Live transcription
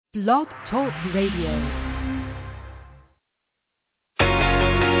Blog Talk Radio.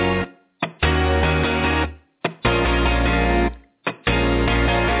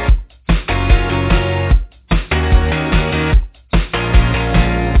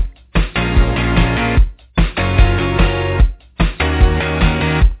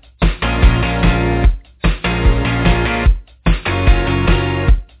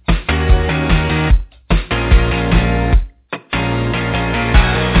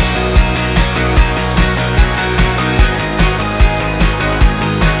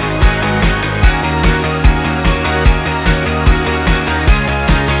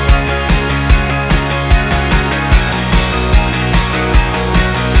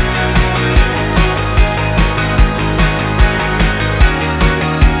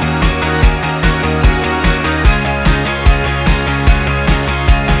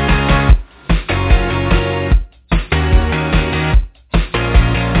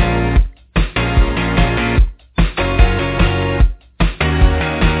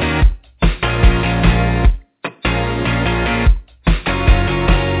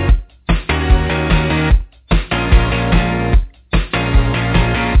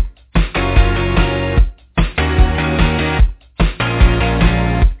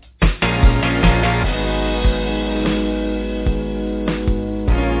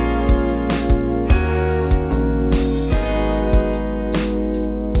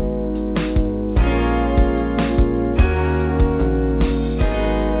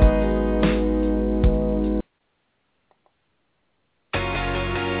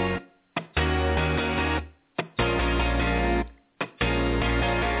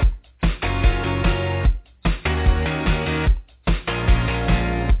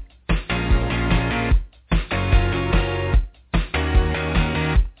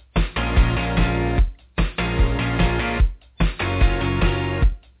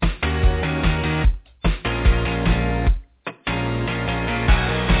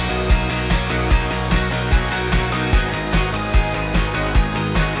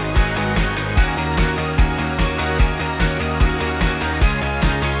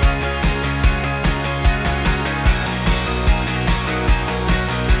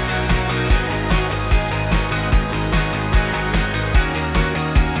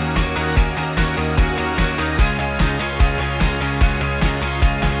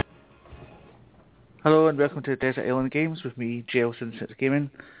 Hello and welcome to Desert Island Games with me, JL76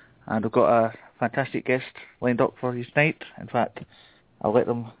 Gaming, and I've got a fantastic guest lined up for you tonight. In fact, I'll let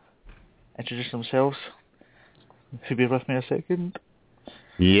them introduce themselves. If you bear with me a second.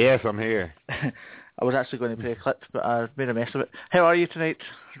 Yes, I'm here. I was actually going to play a clip, but I made a mess of it. How are you tonight,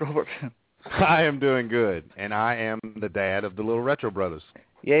 Robert? I am doing good, and I am the dad of the Little Retro Brothers.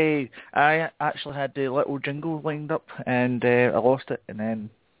 Yay! I actually had the little jingle lined up, and I lost it, and then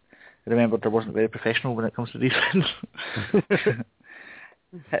I remembered I wasn't very professional when it comes to these things.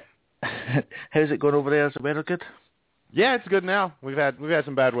 How's it going over there? Is the weather good? Yeah, it's good now. We've had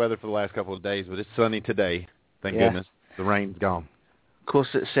some bad weather for the last couple of days, but it's sunny today. Thank goodness. The rain's gone. Of course,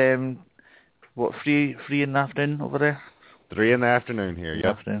 it's 3 in the afternoon over there? 3 in the afternoon here,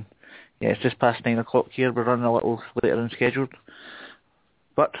 yep. Afternoon. Yeah, it's just past 9 o'clock here. We're running a little later than scheduled.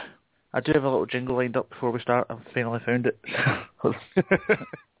 But I do have a little jingle lined up before we start. I've finally found it.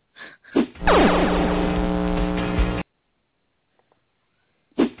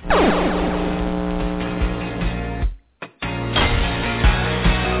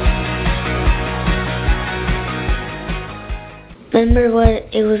 Remember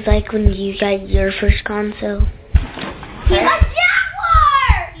what it was like when you got your first console? He's a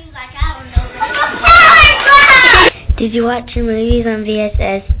Jaguar! He's like, I don't know. Did you watch your movies on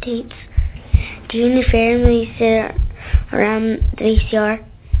VHS tapes? Do you and your family sit around the VCR?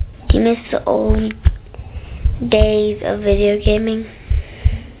 Do you miss the old days of video gaming?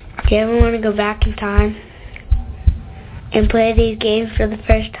 Do you ever want to go back in time and play these games for the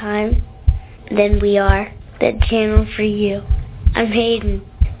first time? Then we are the channel for you. I'm Hayden,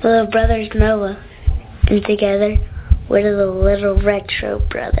 the little brother's Noah, and together we're the Little Retro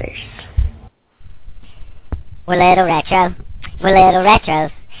Brothers. We're Little Retro. We're Little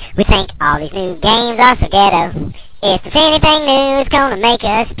Retros. We think all these new games are so ghetto. If there's anything new, it's gonna make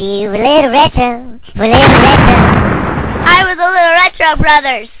us spew. We're Little Retro. We're Little Retro. I was the Little Retro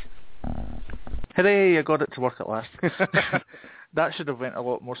Brothers. Hooray, I got it to work at last. That should have went a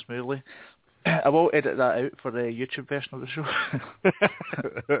lot more smoothly. I will edit that out for the YouTube version of the show.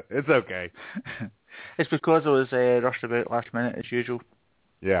 It's okay. It's because I was rushed about last minute as usual.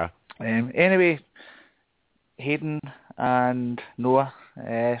 Yeah. Anyway, Hayden and Noah,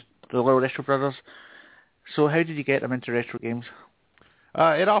 the Little Retro Brothers. So how did you get them into retro games?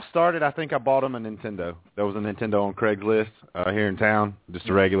 It all started, I think I bought him a Nintendo. There was a Nintendo on Craigslist here in town, just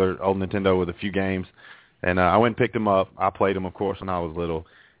a regular old Nintendo with a few games. And I went and picked him up. I played him, of course, when I was little.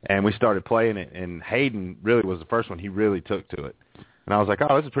 And we started playing it, and Hayden really was the first one. He really took to it. And I was like,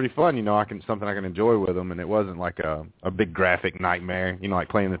 oh, this is pretty fun. Something I can enjoy with him. And it wasn't like a big graphic nightmare, like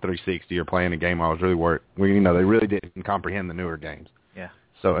playing the 360 or playing a game I was really they really didn't comprehend the newer games. Yeah.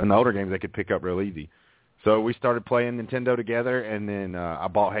 So in the older games, they could pick up real easy. So we started playing Nintendo together, and then I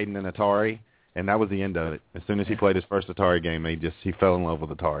bought Hayden an Atari, and that was the end of it. As soon as he played his first Atari game, he fell in love with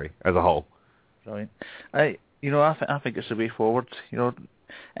Atari as a whole. Brilliant. I think it's the way forward.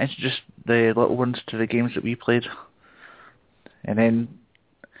 Introduce the little ones to the games that we played, and then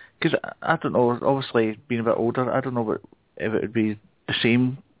because I don't know, obviously being a bit older, I don't know if it would be the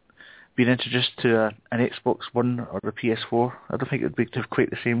same being introduced to an Xbox One or a PS4. I don't think it would be quite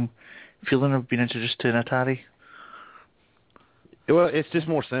the same feeling of being introduced to an Atari. Well, it's just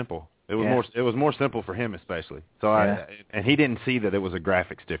more simple. It was Yeah. more simple for him especially. So Yeah. and he didn't see that it was a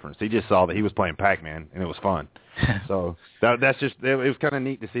graphics difference. He just saw that he was playing Pac-Man and it was fun. So that's just it was kind of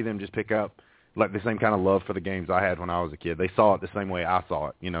neat to see them just pick up like the same kind of love for the games I had when I was a kid. They saw it the same way I saw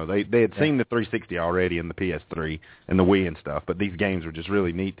it. They had seen the 360 already and the PS3 and the Wii and stuff, but these games were just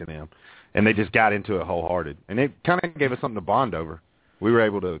really neat to them, and they just got into it wholehearted. And it kind of gave us something to bond over. We were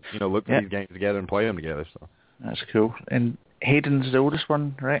able to look at these games together and play them together. So that's cool. And Hayden's the oldest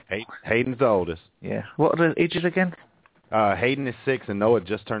one, right? Hayden's the oldest. Yeah. What are the ages again? Hayden is 6 and Noah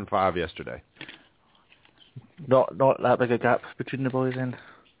just turned 5 yesterday. Not that big a gap between the boys then.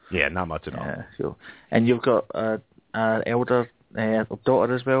 Yeah, not much at all. Yeah, cool. And you've got an elder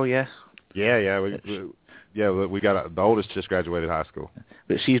daughter as well, yeah? Yeah. We got the oldest just graduated high school.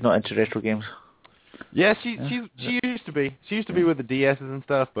 But she's not into retro games. Yeah, she used to be. She used to be with the DSs and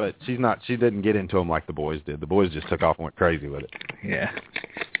stuff, but she's not. She didn't get into them like the boys did. The boys just took off and went crazy with it. Yeah.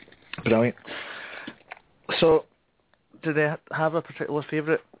 Brilliant. So, do they have a particular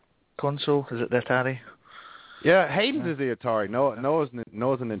favourite console? Is it the Atari? Yeah, Hayden's is the Atari. Noah's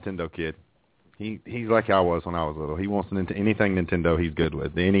a Nintendo kid. He's like I was when I was little. He wants anything Nintendo he's good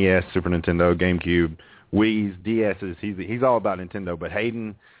with. The NES, Super Nintendo, GameCube, Wii's, DS's. He's all about Nintendo. But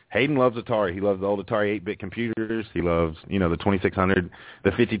Hayden loves Atari. He loves the old Atari 8-bit computers. He loves the 2600,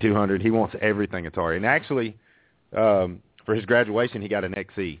 the 5200. He wants everything Atari. And actually, for his graduation, he got an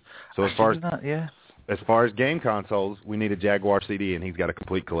XE. So as far as game consoles, we need a Jaguar CD, and he's got a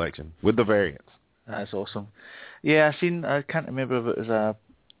complete collection with the variants. That's awesome. Yeah, I can't remember if it was a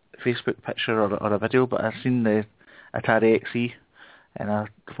Facebook picture or a video, but I've seen the Atari XE, and I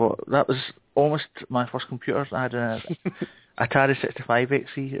thought that was almost my first computer. I had a Atari 65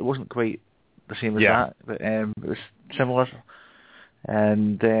 XE. It wasn't quite the same as that, but it was similar.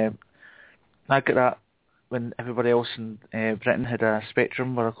 And I got that when everybody else in Britain had a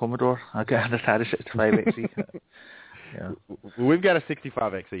Spectrum or a Commodore. I got an Atari 65 XE. Yeah. We've got a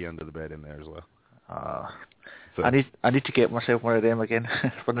 65 XE under the bed in there as well. So. I need to get myself one of them again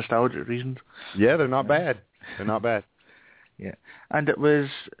for nostalgic reasons. Yeah, they're not bad. They're not bad. Yeah, and it was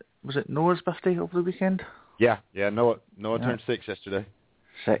it Noah's birthday over the weekend? Yeah. Noah turned 6 yesterday.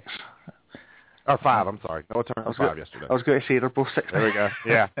 6. Or 5, I'm sorry. Noah turned 5 yesterday. I was going to say they're both 6. There we go.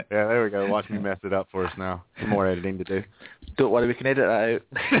 Yeah, there we go. Watch me mess it up for us now. Some more editing to do. Don't worry, we can edit that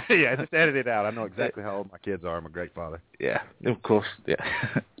out. Yeah, just edit it out. I know exactly how old my kids are. I'm a great father. Yeah, of course. Yeah.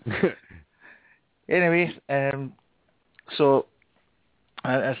 Anyway, so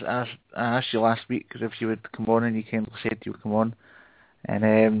I asked you last week if you would come on, and you kindly said you would come on.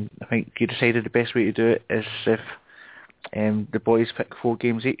 And I think you decided the best way to do it is if the boys pick 4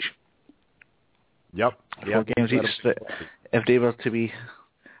 games each. Yep. 4 games each. That if they were to be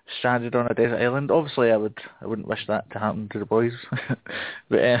stranded on a desert island, obviously I wouldn't wish that to happen to the boys.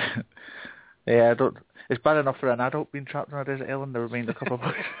 But yeah, I don't. It's bad enough for an adult being trapped on a desert island. Never mind a couple of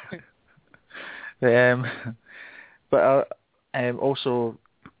boys. But also,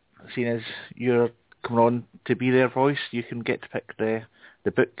 seeing as you're coming on to be their voice, you can get to pick the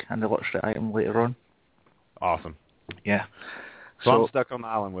book and the illustrated item later on. Awesome. Yeah. So I'm stuck on the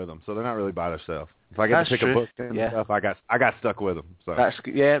island with them, so they're not really by themselves. If I get to pick a book and stuff, I got stuck with them. So that's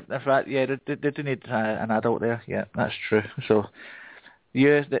in fact, they do need an adult there. Yeah, that's true. So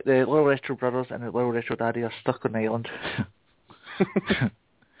you, the Little Retro Brothers and the Little Retro Daddy are stuck on the island.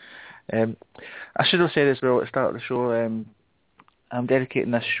 I should have said as well at the start of the show, I'm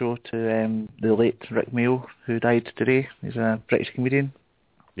dedicating this show to the late Rick Mail, who died today. He's a British comedian.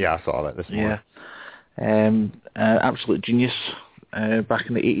 Yeah, I saw that this morning. Yeah. Absolute genius back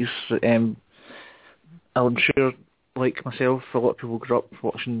in the 80s. I'm sure, like myself, a lot of people grew up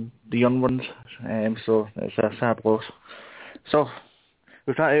watching The Young Ones, so it's a sad loss. So,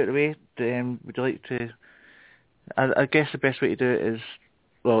 with that out of the way, would you like to... I guess the best way to do it is,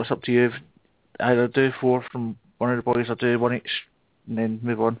 well, it's up to you. Either do 4 from one of the boys or do 1 each and then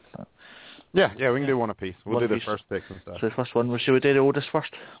move on. Yeah, we can do 1 apiece. We'll One do the apiece. first picks and stuff. So the first one, should we do the oldest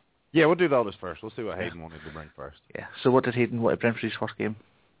first? Yeah, we'll do the oldest first. We'll see what Hayden wanted to bring first. Yeah. So what did Hayden want to bring for his first game?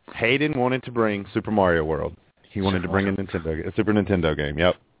 Hayden wanted to bring Super Mario World. He wanted to bring a Super Nintendo game.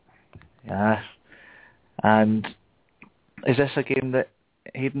 Yep. Yeah. And is this a game that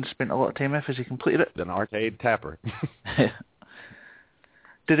Hayden spent a lot of time with? Has he completed it? An arcade tapper.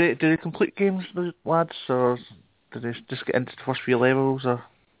 Did they complete games, the lads, or did they just get into the first few levels? Or?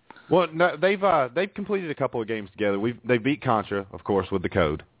 Well, no, they've completed a couple of games together. They beat Contra, of course, with the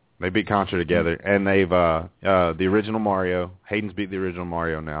code. They beat Contra together, and they've the original Mario. Hayden's beat the original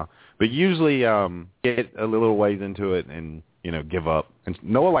Mario now, but usually get a little ways into it and give up. And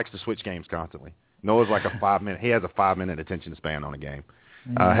Noah likes to switch games constantly. Noah's like a 5-minute. He has a 5-minute attention span on a game.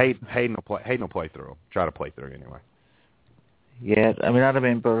 Hayden will play through them. Try to play through anyway. Yeah, I mean, I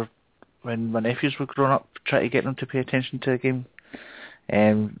remember when my nephews were growing up, trying to get them to pay attention to a game.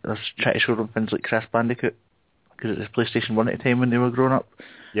 I was trying to show them things like Crash Bandicoot, because it was PlayStation 1 at the time when they were growing up.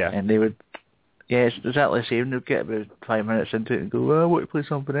 Yeah. And they would, it's exactly the same. They'd get about 5 minutes into it and go, I want to play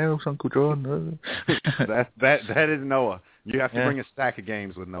something else, Uncle John. that is Noah. You have to bring a stack of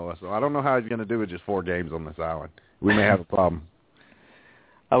games with Noah, so I don't know how he's going to do with just 4 games on this island. We may have a problem.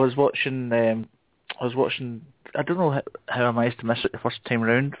 I was watching, I don't know how I managed to miss it the first time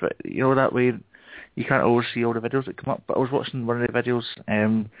round, but that way you can't always see all the videos that come up. But I was watching one of the videos,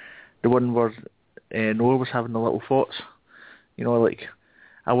 the one where Noah was having the little thoughts. Like,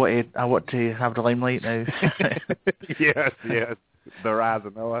 I want to have the limelight now. Yes. The rise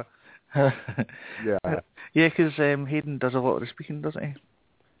of Noah. Yeah. Yeah, because Hayden does a lot of the speaking, doesn't he?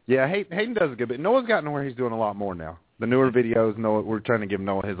 Yeah, Hayden does a good bit. Noah's gotten to where he's doing a lot more now. The newer videos, Noah, we're trying to give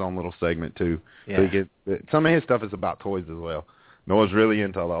Noah his own little segment too. Yeah. So some of his stuff is about toys as well. Noah's really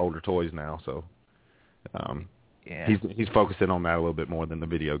into all the older toys now, so he's focusing on that a little bit more than the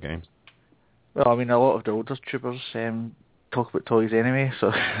video games. Well, I mean, a lot of the older tubers talk about toys anyway,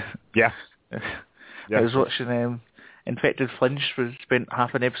 so... Yeah. I was watching Infected Flinch, who spent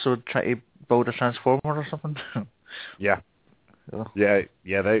half an episode trying to build a Transformer or something. Yeah. So. Yeah.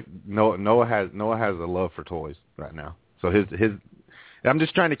 Noah has a love for toys right now. So his I'm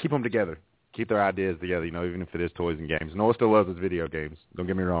just trying to keep them together, keep their ideas together. Even if it is toys and games. Noah still loves his video games. Don't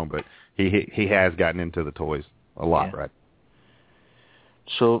get me wrong, but he has gotten into the toys a lot, right?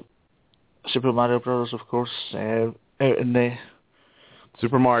 So, Super Mario Brothers, of course, out in the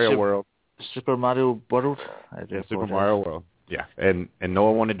Super Mario World. Super Mario World. Super Mario World. Yeah, and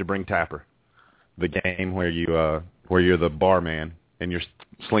Noah wanted to bring Tapper, the game where you're the barman and you're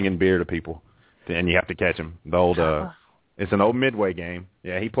slinging beer to people, and you have to catch them. The old it's an old Midway game.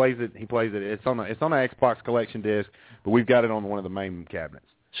 Yeah, he plays it. It's on an Xbox collection disc, but we've got it on one of the main cabinets.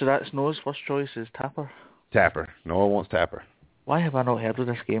 So that's Noah's first choice is Tapper. Tapper. Noah wants Tapper. Why have I not heard of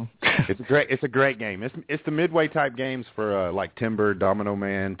this game? It's a great game. It's the Midway type games for like Timber, Domino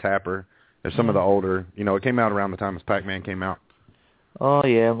Man, Tapper. There's some of the older. It came out around the time as Pac-Man came out. Oh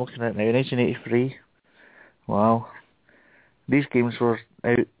yeah, I'm looking at it now. 1983. Wow. These games were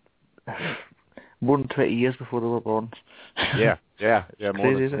out more than 20 years before they were born. Yeah. It's more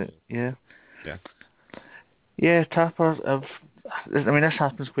crazy, than isn't it? Yeah. Yeah, Tapper. This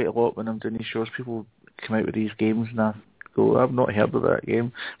happens quite a lot when I'm doing these shows. People come out with these games and I go, I've not heard of that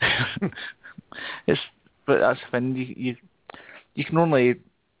game. But that's the thing. You can only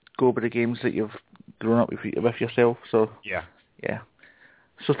go by the games that you've grown up with yourself. So yeah.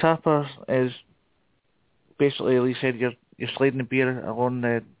 So Tapper is basically, like you said, you're sliding the beer along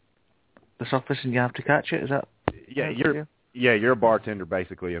the surface and you have to catch it. Is that? Yeah, you're a bartender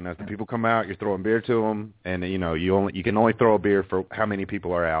basically, and as the people come out, you're throwing beer to them, and you can only throw a beer for how many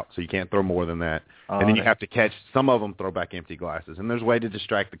people are out, so you can't throw more than that. And then you have to catch some of them, throw back empty glasses, and there's a way to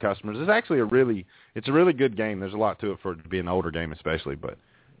distract the customers. It's actually a really good game. There's a lot to it for it to be an older game, especially, but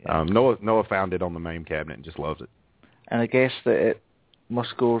Noah found it on the main cabinet and just loves it. And I guess that it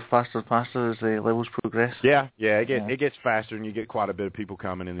must go faster and faster as the levels progress. Yeah, it gets faster, and you get quite a bit of people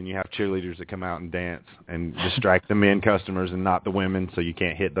coming, and then you have cheerleaders that come out and dance and distract the men customers and not the women, so you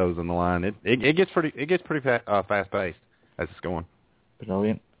can't hit those on the line. It gets pretty fast paced as it's going.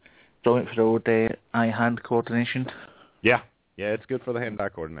 Brilliant for the old eye-hand coordination. Yeah, it's good for the hand-eye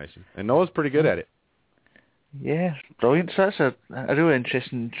coordination, and Noah's pretty good at it. Yeah, brilliant. So that's a really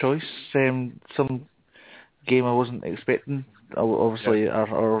interesting choice. Some game I wasn't expecting, obviously,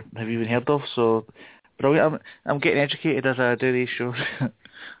 or have even heard of. So brilliant. I'm getting educated as I do these shows.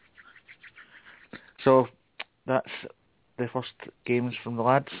 So that's the first games from the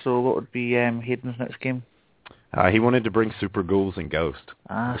lads. So what would be Hayden's next game? He wanted to bring Super Ghouls and Ghost.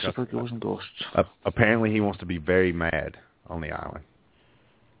 Super Ghouls and Ghosts. Apparently, he wants to be very mad on the island.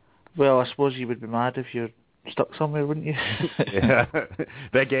 Well, I suppose you would be mad if you're stuck somewhere, wouldn't you? Yeah,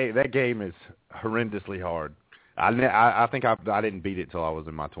 that game is horrendously hard. I think I didn't beat it till I was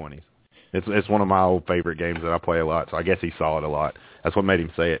in my 20s. It's one of my old favorite games that I play a lot. So I guess he saw it a lot. That's what made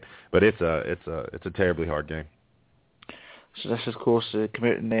him say it. But it's a terribly hard game. So this, of course, came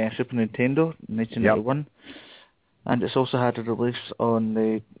out in Super Nintendo in 1991. Yep. And it's also had a release on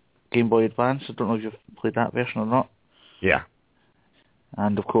the Game Boy Advance. I don't know if you've played that version or not. Yeah.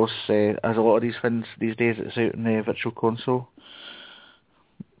 And, of course, as a lot of these things these days, it's out in the Virtual Console,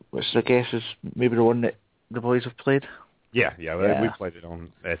 which I guess is maybe the one that the boys have played. Yeah. We played it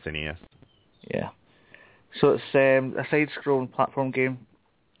on SNES. Yeah. So it's a side-scrolling platform game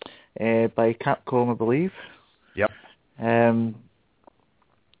by Capcom, I believe. Yep.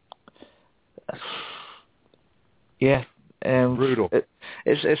 Yeah. Brutal.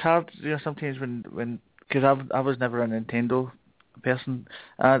 It's hard, sometimes when because I was never a Nintendo person.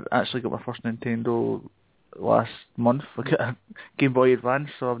 I actually got my first Nintendo last month. I got a Game Boy Advance,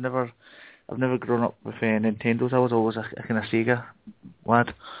 so I've never grown up with Nintendos. I was always a kind of Sega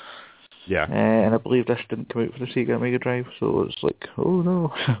lad. Yeah. And I believe this didn't come out for the Sega Mega Drive, so it's like, oh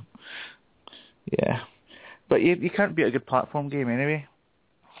no. Yeah. But you can't beat a good platform game anyway.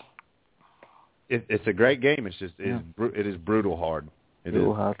 It's a great game. It's just it is brutal hard.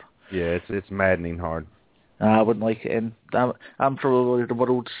 Brutal hard. Yeah, it's maddening hard. I wouldn't like it. And I'm probably the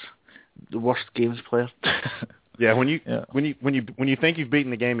world's worst games player. Yeah, when you think you've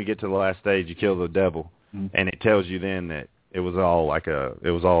beaten the game, you get to the last stage, you kill the devil, and it tells you then that it was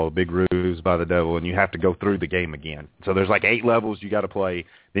all a big ruse by the devil, and you have to go through the game again. So there's like 8 levels you got to play.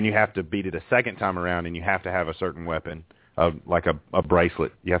 Then you have to beat it a second time around, and you have to have a certain weapon, like a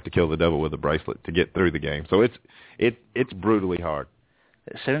bracelet. You have to kill the devil with a bracelet to get through the game. So it's brutally hard.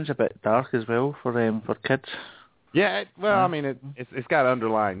 It sounds a bit dark as well for kids. Yeah, I mean it's got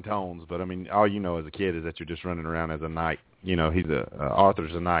underlying tones, but I mean all you know as a kid is that you're just running around as a knight. He's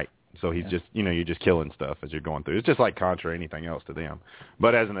Arthur's a knight. So he's just, you're just killing stuff as you're going through. It's just like Contra or anything else to them.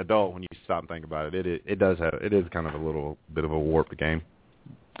 But as an adult, when you stop and think about it, it is kind of a little bit of a warped game.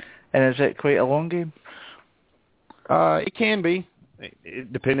 And is it quite a long game? It can be. I guess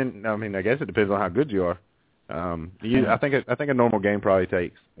it depends on how good you are. I think a normal game probably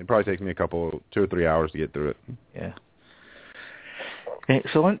takes me 2 or 3 hours to get through it. Yeah.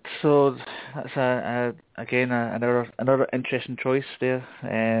 Excellent. So that's again another interesting choice there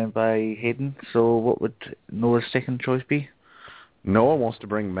by Hayden. So what would Noah's second choice be? Noah wants to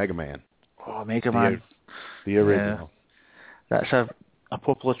bring Mega Man. Oh, Mega Man. The original. That's a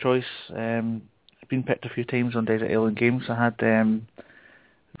popular choice. It's been picked a few times on Desert Island Games. I had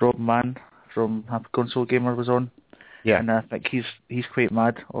Rob Mann from Happy Console Gamer was on. Yeah. And I think he's quite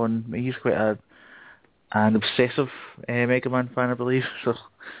mad on. He's quite an obsessive Mega Man fan, I believe. So,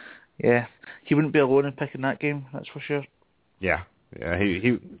 yeah, he wouldn't be alone in picking that game. That's for sure. Yeah.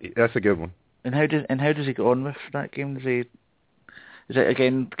 He that's a good one. And how does he get on with that game? Is it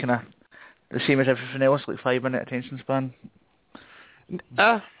again kind of the same as everything else, like 5-minute attention span?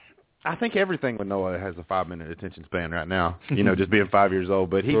 I think everything with Noah has a 5-minute attention span right now. Just being 5 years old.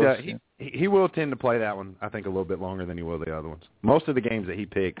 But he will tend to play that one, I think, a little bit longer than he will the other ones. Most of the games that he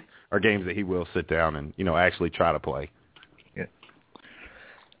picked are games that he will sit down and actually try to play. Yeah.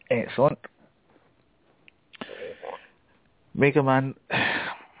 Excellent. Mega Man,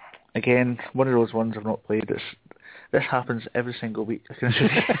 again, one of those ones I've not played. This happens every single week. I can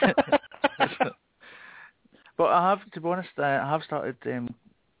assure you. But I have, to be honest, I have started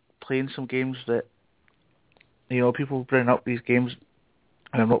playing some games that, people bring up these games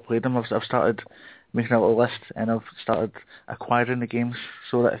and I've not played them. I've started making a little list and I've started acquiring the games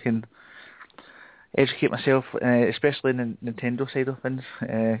so that I can educate myself, especially in the Nintendo side of things,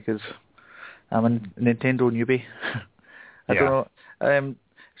 because I'm a Nintendo newbie. I don't know.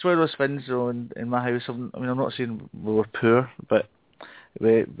 It's one of those things, in my house. I'm not saying we were poor, but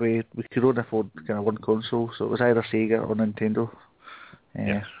we could only afford kind of one console, so it was either Sega or Nintendo.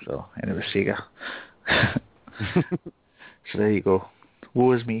 So, and it was Sega. So there you go.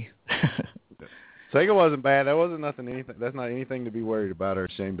 Woe is me. Sega wasn't bad. That wasn't nothing. That's not anything to be worried about or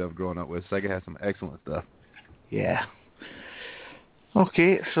ashamed of growing up with. Sega has some excellent stuff. Yeah.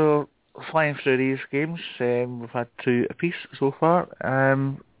 Okay, so flying through these games, we've had 2 apiece so far.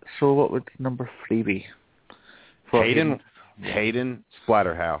 So what would number 3 be? Hayden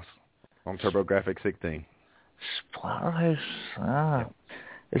Splatterhouse on TurboGrafx 16. Splatterhouse.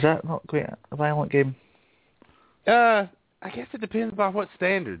 Is that not quite a violent game? I guess it depends by what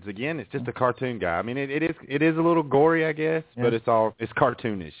standards. Again, it's just a cartoon guy. I mean, it is a little gory, I guess, but it's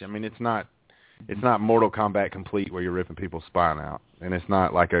cartoonish. I mean, it's not Mortal Kombat complete where you're ripping people's spine out, and it's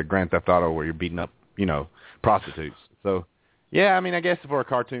not like a Grand Theft Auto where you're beating up, prostitutes. So, yeah, I mean, I guess for a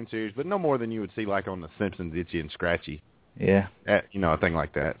cartoon series, but no more than you would see like on The Simpsons, Itchy and Scratchy. Yeah. A thing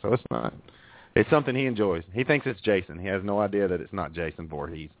like that. So it's not. It's something he enjoys. He thinks it's Jason. He has no idea that it's not Jason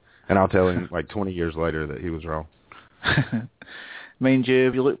Voorhees. And I'll tell him like 20 years later that he was wrong. Mind you,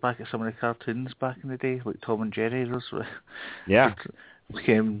 if you look back at some of the cartoons back in the day, like Tom and Jerry, those were... Yeah.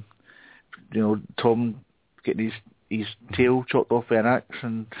 Tom getting his tail chopped off with an axe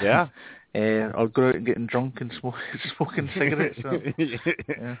and... Yeah. Or go out and getting drunk and smoking cigarettes.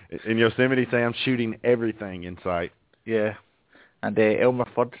 Yeah. In Yosemite Sam shooting everything in sight. Yeah. And Elmer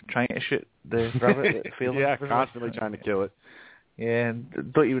Fudd trying to shoot the rabbit that failed. Yeah, constantly trying to kill it. Yeah,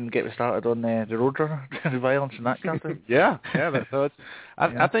 and don't even get me started on the Roadrunner, the violence in that cartoon. Yeah.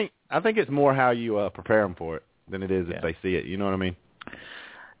 I think it's more how you prepare them for it than it is if they see it. You know what I mean?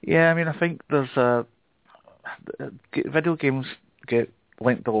 I think there's video games get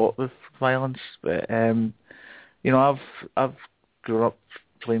linked a lot with violence, but I've grown up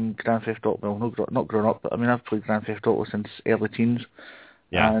playing Grand Theft Auto. Well, not grown up, but I've played Grand Theft Auto since early teens.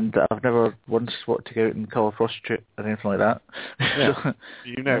 Yeah. And I've never once wanted to go out and kill a prostitute or anything like that. Yeah. So,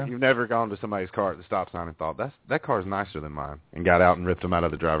 you've never gone to somebody's car at the stop sign and thought, that car's nicer than mine, and got out and ripped them out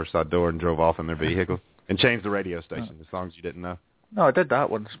of the driver's side door and drove off in their vehicle and changed the radio station to songs you didn't know. No, I did that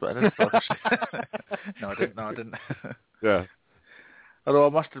once, but I didn't. No, I didn't. Yeah. Although I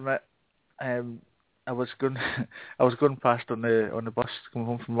must admit, I was going past on the bus coming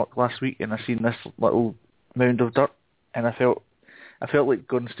home from work last week, and I seen this little mound of dirt, and I felt like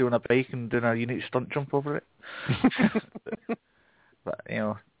going and stealing a bike and doing a unique stunt jump over it. but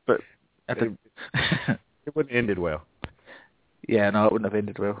I didn't. It wouldn't have ended well. Yeah, no, it wouldn't have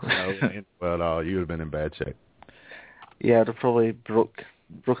ended well. No, it wouldn't have ended well at all. You would have been in bad shape. Yeah, I'd have probably broke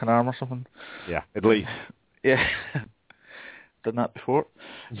an arm or something. Yeah, at least. Yeah. Done that before.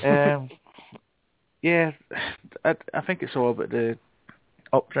 Yeah, I think it's all about the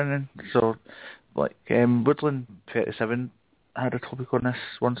upbringing. So, like, Woodland 37 had a topic on this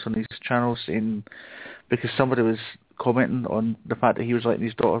once on his channel, saying because somebody was commenting on the fact that he was letting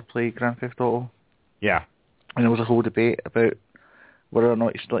his daughter play Grand Theft Auto. Yeah. And there was a whole debate about whether or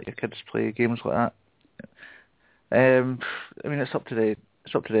not you should let your kids play games like that. It's up to the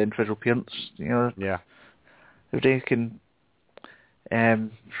individual parents, Yeah. If they can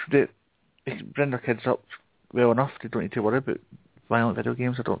bring their kids up well enough, they don't need to worry about violent video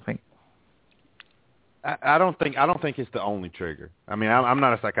games, I don't think. I don't think it's the only trigger. I mean, I'm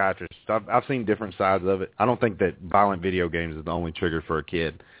not a psychiatrist. I've seen different sides of it. I don't think that violent video games is the only trigger for a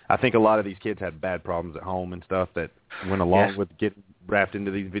kid. I think a lot of these kids had bad problems at home and stuff that went along with getting wrapped into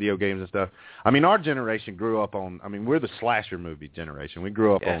these video games and stuff. I mean, our generation grew up on, we're the slasher movie generation. We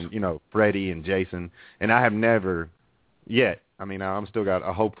grew up on, Freddy and Jason, and I have never yet, I'm still got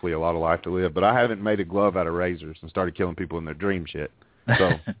hopefully a lot of life to live, but I haven't made a glove out of razors and started killing people in their dream shit.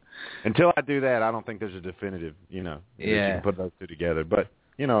 So until I do that, I don't think there's a definitive, you can put those two together. But,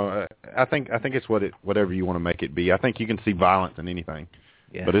 I think it's whatever you want to make it be. I think you can see violence in anything.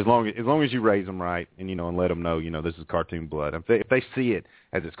 Yeah. But as long as you raise them right and, and let them know, this is cartoon blood. If they see it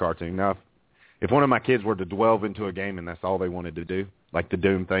as it's cartoon. Now, if one of my kids were to delve into a game and that's all they wanted to do, like the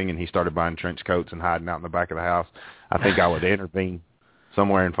Doom thing, and he started buying trench coats and hiding out in the back of the house, I think I would intervene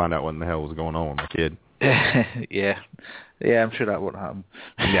somewhere and find out what in the hell was going on with my kid. Yeah, I'm sure that won't happen.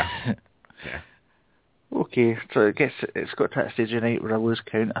 Yeah. Okay, so it's got to that stage of the night where I lose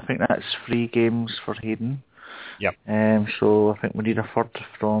count. I think that's 3 games for Hayden. Yep. So I think we need a third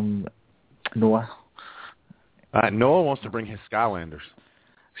from Noah. Noah wants to bring his Skylanders.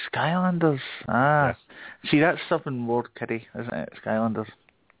 Skylanders? Yes. See, that's something more kiddie, isn't it? Skylanders.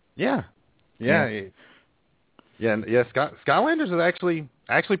 Yeah. Skylanders is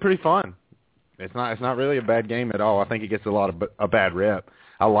actually pretty fun. It's not really a bad game at all. I think it gets a bad rep.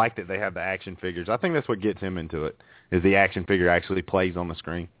 I like that they have the action figures. I think that's what gets him into it, is the action figure actually plays on the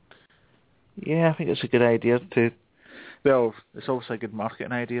screen. Yeah, I think it's a good idea too. Well, it's also a good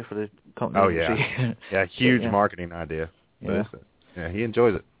marketing idea for the company. Oh yeah, yeah, huge marketing idea. But he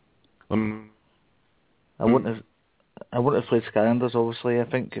enjoys it. I wouldn't have played Skylanders. Obviously, I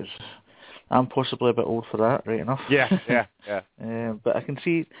think I'm possibly a bit old for that, right enough. Yeah. But I can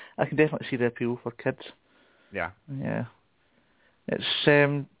definitely see the appeal for kids. Yeah. It's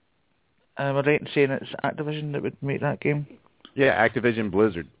am I right in saying it's Activision that would make that game? Yeah, Activision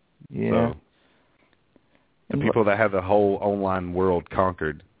Blizzard. Yeah. So, the people that have the whole online world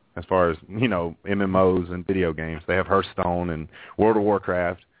conquered as far as, MMOs and video games. They have Hearthstone and World of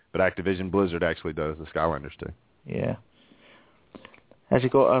Warcraft, but Activision Blizzard actually does the Skylanders too. Yeah. Has he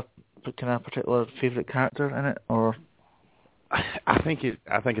got a kind of particular favourite character in it, or? I think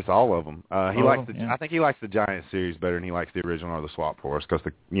it's all of them. I think he likes the Giant series better than he likes the original or the Swap Force, because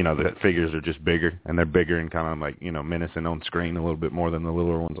the figures are just bigger, and they're bigger and kind of like menacing on screen a little bit more than the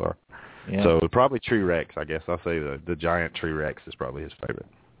littler ones are. Yeah. So probably Tree Rex, I guess. I'll say the giant Tree Rex is probably his favorite.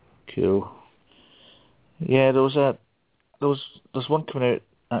 Cool. Yeah, there's one coming out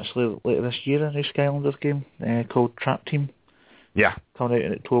actually later this year, a new Skylanders game called Trap Team. Yeah. Coming out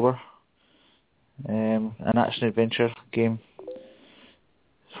in October. An action adventure game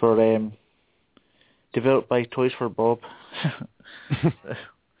for developed by Toys for Bob.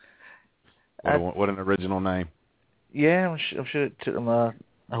 What an original name. Yeah, I'm sure it took them a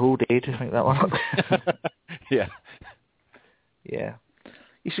whole day to think that one up. Yeah. Yeah.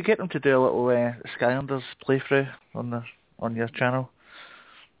 You should get them to do a little Skylanders playthrough on your channel.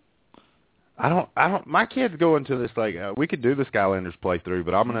 I don't. My kids go into this like we could do the Skylanders playthrough,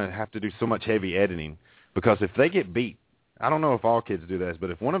 but I'm gonna have to do so much heavy editing, because if they get beat, I don't know if all kids do this,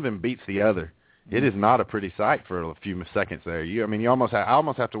 but if one of them beats the other, it is not a pretty sight for a few seconds there. I almost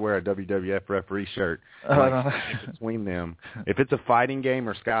have to wear a WWF referee shirt between them. If it's a fighting game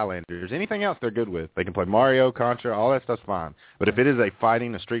or Skylanders, anything else they're good with. They can play Mario, Contra, all that stuff's fine. But if it is a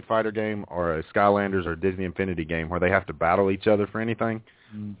Street Fighter game or a Skylanders or Disney Infinity game where they have to battle each other for anything,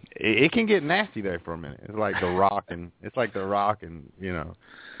 it can get nasty there for a minute. It's like The Rock and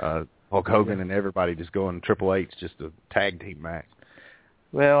Hulk Hogan and everybody just going Triple H, just a tag team match.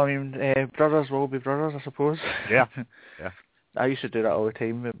 Well, I mean, brothers will be brothers, I suppose. Yeah, yeah. I used to do that all the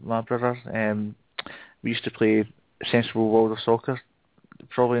time with my brothers. We used to play Sensible World of Soccer.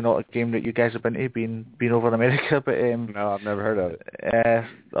 Probably not a game that you guys have been to, being over in America, but no, I've never heard of it.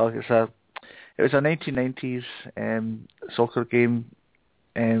 It was a 1990s soccer game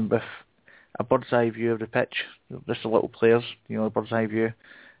with a bird's eye view of the pitch, just the little players, a bird's eye view.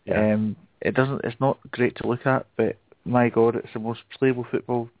 Yeah. It's not great to look at, but my God, it's the most playable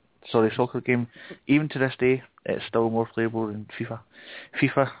soccer game. Even to this day, it's still more playable than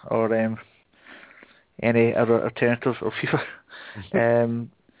FIFA or any other alternatives of FIFA.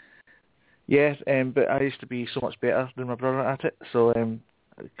 But I used to be so much better than my brother at it, so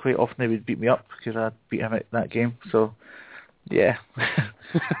quite often he would beat me up because I beat him at that game. So, yeah,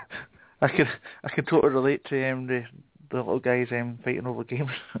 I can totally relate to the little guys fighting over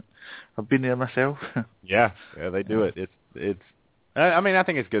games. I've been there myself. Yeah, they do it. It's. I mean, I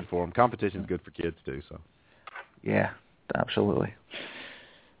think it's good for them. Competition's good for kids too. So. Yeah, absolutely.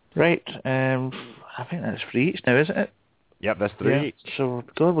 Right. I think that's 3 each now, isn't it? Yep, that's 3 each. So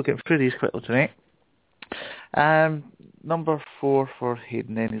we'll get through these quickly tonight. Number 4 for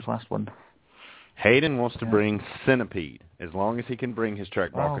Hayden, then his last one. Hayden wants to bring Centipede, as long as he can bring his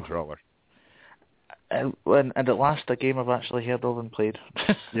trackball controller. And at last, a game I've actually heard of and played.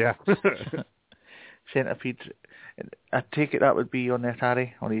 Yeah. Centipede. I take it that would be on the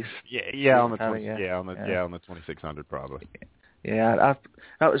Atari, on his. On the 2600 probably. Yeah,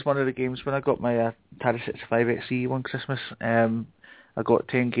 that was one of the games when I got my Atari 65 XE one Christmas. I got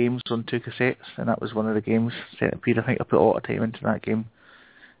 10 games on 2 cassettes, and that was one of the games. Centipede. I think I put a lot of time into that game.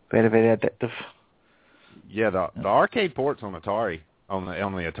 Very, very addictive. Yeah, the arcade ports on Atari. On the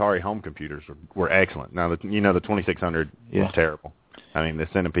Atari home computers were excellent. Now the 2600 was terrible. I mean, the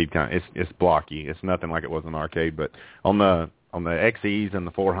Centipede it's blocky. It's nothing like it was in arcade. But on the XEs and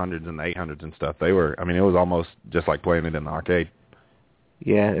the 400s and the 800s and stuff, they were. I mean, it was almost just like playing it in the arcade.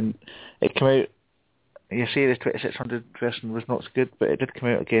 Yeah, and it came out. You say the 2600 version was not so good, but it did come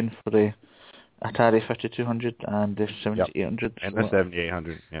out again for the Atari 5200 and the 7800. And the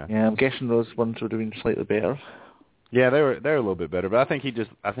 7800. Yeah. Yeah, I'm guessing those ones would have been slightly better. Yeah, they're a little bit better, but I think he just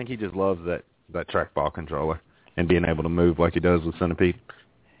loves that trackball controller and being able to move like he does with Centipede.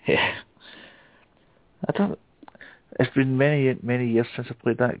 Yeah. It's been many years since I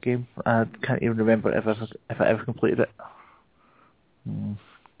played that game. I can't even remember if I ever completed it. I'm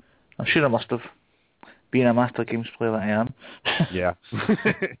sure I must have, being a master games player that I am. Yeah.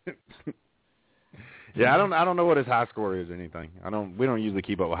 Yeah, I don't know what his high score is or anything. We don't usually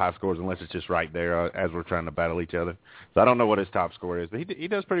keep up with high scores unless it's just right there as we're trying to battle each other. So I don't know what his top score is, but he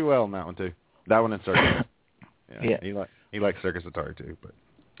does pretty well on that one too. That one and Circus. Yeah. He likes Circus Atari too, but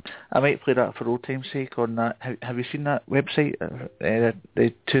I might play that for old time's sake on that. Have you seen that website,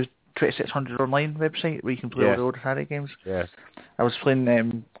 the 2600 online website where you can play all the old Atari games? Yes. I was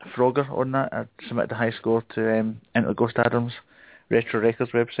playing Frogger on that. I submitted a high score to Into Ghost Adams Retro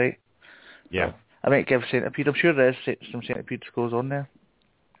Records website. Yeah. So I might give Centipede. I'm sure there is some Centipede scores on there.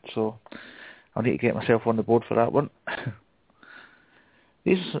 So I'll need to get myself on the board for that one.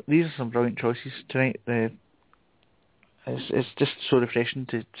 These are some brilliant choices tonight. It's just so refreshing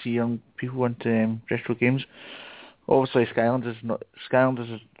to see young people into retro games. Obviously, Skylanders is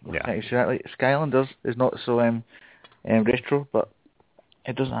not so retro, but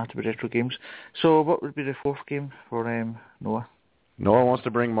it doesn't have to be retro games. So, what would be the fourth game for Noah? Noah wants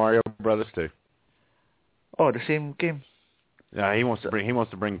to bring Mario Brothers 2. Oh, the same game. Yeah, he wants to bring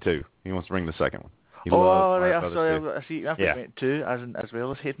 2. He wants to bring the second one. He oh, loves right. Mario I'm Brothers sorry. 2. I see. I think meant 2 as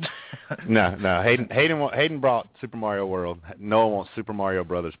well as Hayden. No. Hayden brought Super Mario World. Noah wants Super Mario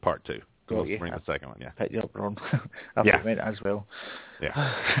Brothers Part 2. He wants to bring the second one. Yeah. Picked you up wrong. I think meant as well.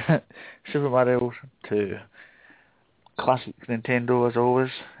 Yeah. Super Mario 2. Classic Nintendo as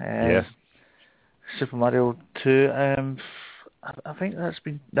always. Yes. Super Mario 2. I think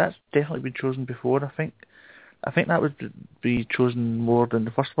that's definitely been chosen before. I think that would be chosen more than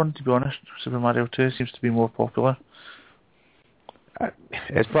the first one, to be honest. Super Mario 2 seems to be more popular.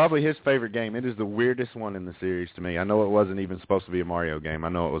 It's probably his favorite game. It is the weirdest one in the series to me. I know it wasn't even supposed to be a Mario game. I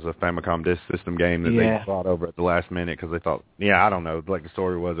know it was a Famicom Disk System game that they brought over at the last minute because they thought, I don't know, like the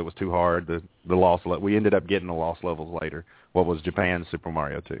story was it was too hard. The lost we ended up getting the lost levels later. What was Japan's Super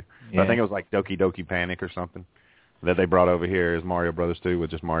Mario 2? I think it was like Doki Doki Panic or something that they brought over here as Mario Brothers 2 with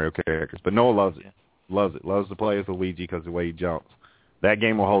just Mario characters. But Noah loves it. Loves to play as Luigi because of the way he jumps. That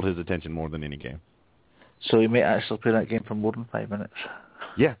game will hold his attention more than any game. So he may actually play that game for more than 5 minutes.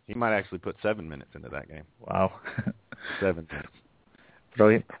 Yeah, he might actually put 7 minutes into that game. Wow. 7 minutes.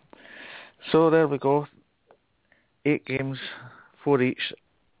 Brilliant. So there we go. 8 games, 4 each.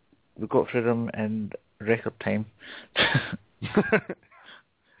 We got through them in record time.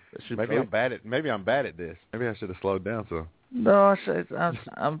 Maybe I'm bad at this. Maybe I should have slowed down. So. No,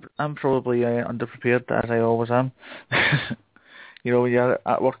 I'm probably underprepared as I always am. When you're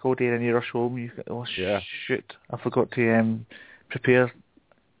at work all day and you rush home, you go, shoot, I forgot to prepare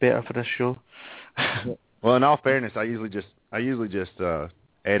better for this show. Well, in all fairness, I usually just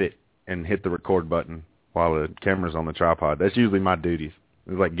edit and hit the record button while the camera's on the tripod. That's usually my duties.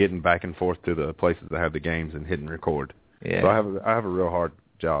 It's like getting back and forth to the places that have the games and hitting record. Yeah. So I have a real hard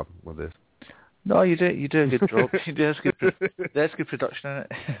job with this. No, you do a good job. That's good production in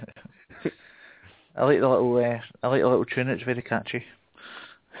it. I like the little tune. It's very catchy.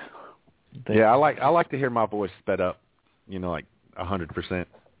 I like to hear my voice sped up. Like 100%.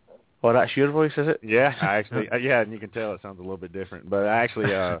 Oh, that's your voice, is it? Yeah, I actually, and you can tell it sounds a little bit different. But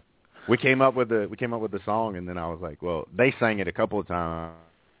actually, we came up with the song, and then I was like, well, they sang it a couple of times.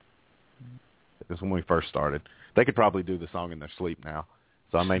 This when we first started. They could probably do the song in their sleep now.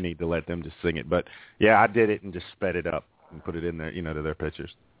 So I may need to let them just sing it. But, I did it and just sped it up and put it in there, to their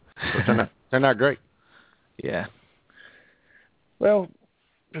pictures. So it turned out great. Yeah. Well,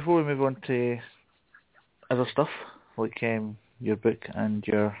 before we move on to other stuff, like your book and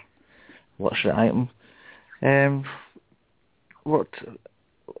your luxury item, what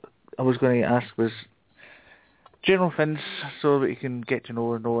I was going to ask was general things so that you can get to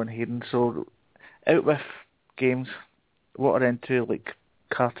know Noah and Hayden. So, out with games, what are they into, like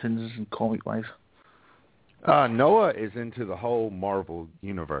cartoons and comic-wise? Noah is into the whole Marvel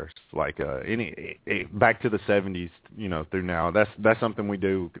universe, like back to the 70s, through now. That's something we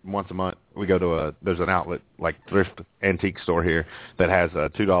do once a month. We go to there's an outlet like thrift antique store here that has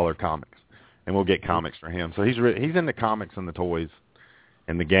 $2 comics, and we'll get comics for him. So he's into comics and the toys,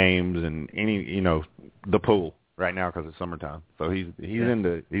 and the games and the pool right now because it's summertime. So he's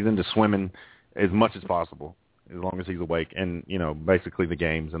into swimming as much as possible as long as he's awake, and basically the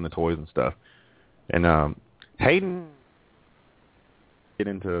games and the toys and stuff. And Hayden get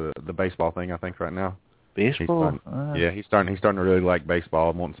into the baseball thing, I think, right now. Baseball? He's starting to really like baseball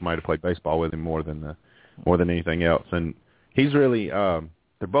and want somebody to play baseball with him more than anything else. And he's really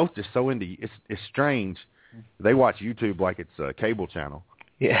they're both just so into it's strange. They watch YouTube like it's a cable channel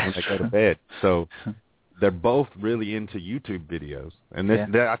when they go to bed. So they're both really into YouTube videos. And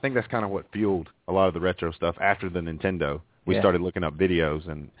I think that's kind of what fueled a lot of the retro stuff after the Nintendo. We started looking up videos,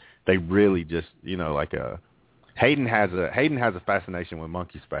 and they really just, Hayden has a fascination with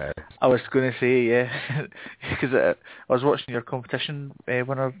monkey spaz. I was going to say, because I was watching your competition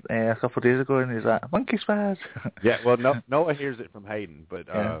winner a couple of days ago, and he's like, monkey spaz. Yeah, well, Noah hears it from Hayden, but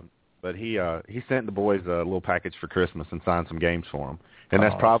he sent the boys a little package for Christmas and signed some games for them, and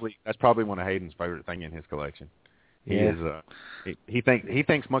that's probably one of Hayden's favorite thing in his collection. He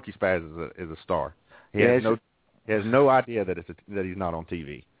thinks monkey spaz is a star. He has no idea that that he's not on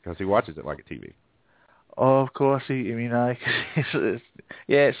TV because he watches it like a TV. Oh, of course. It's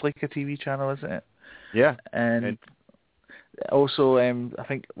like a TV channel, isn't it? Yeah. And Also, I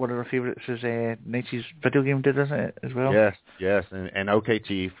think one of our favourites is 90s Video Game Dude, isn't it, as well? Yes, and OK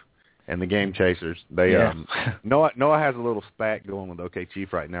Chief and the Game Chasers. They Noah has a little spat going with OK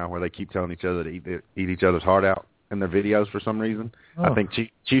Chief right now where they keep telling each other to eat each other's heart out in their videos for some reason. Oh. I think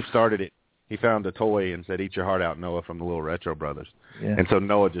Chief started it. He found a toy and said, "Eat your heart out, Noah," from the Little Retro Brothers. Yeah. And so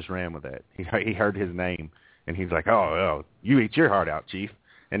Noah just ran with that. He heard his name, and he's like, oh, you eat your heart out, Chief.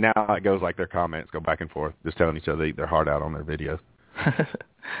 And now it goes like their comments go back and forth, just telling each other to eat their heart out on their videos.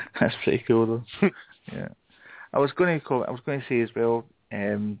 That's pretty cool, though. Yeah. I was going to say as well,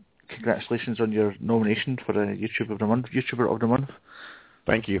 congratulations on your nomination for the YouTuber of the Month.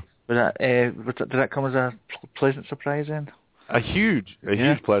 Thank you. Did that come as a pleasant surprise then? A huge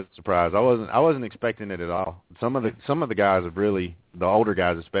pleasant surprise. I wasn't expecting it at all. Some of the guys have really, the older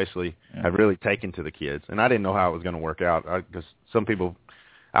guys especially, have really taken to the kids, and I didn't know how it was going to work out because some people,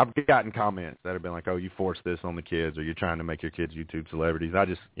 I've gotten comments that have been like, "Oh, you forced this on the kids, or you're trying to make your kids YouTube celebrities." I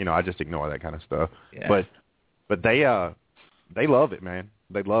just ignore that kind of stuff. Yeah. But they love it, man.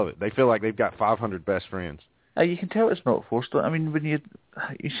 They love it. They feel like they've got 500 best friends. You can tell it's not forced. I mean, when you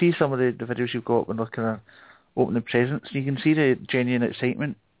see some of the videos you've got when they're kind of opening presents, you can see the genuine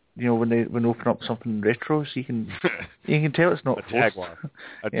excitement. You know, when they open up something retro, so you can tell it's not a forced.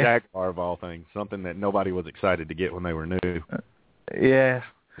 Jaguar of all things, something that nobody was excited to get when they were new. Yeah,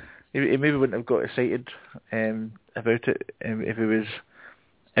 he maybe wouldn't have got excited about it if he was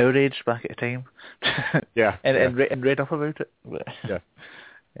our age back at the time. Yeah, and read up about it. But, yeah.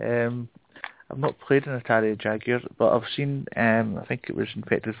 I've not played an Atari Jaguar, but I've seen. I think it was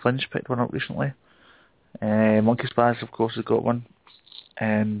Infected Flinch picked one up recently. Monkey Spaz, of course, has got one,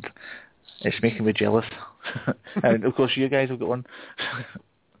 and it's making me jealous. And of course, you guys have got one.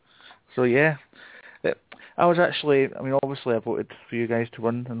 So yeah, I was actually. I mean, obviously, I voted for you guys to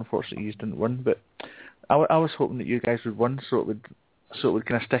win, and unfortunately, you didn't win. But I was hoping that you guys would win, so it would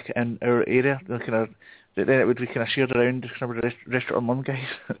kind of stick in our area. Then it would be kind of shared around some of the restaurant mum guys.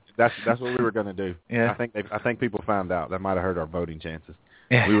 That's what we were going to do. Yeah. I think people found out. That might have hurt our voting chances.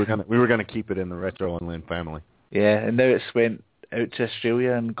 Yeah. We were gonna keep it in the Retro and Lynn family. Yeah, and now it's went out to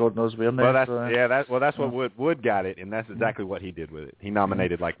Australia and God knows where now. Well, that's what Wood got it, and that's exactly what he did with it. He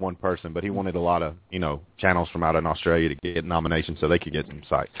nominated like one person, but he wanted a lot of channels from out in Australia to get nominations so they could get some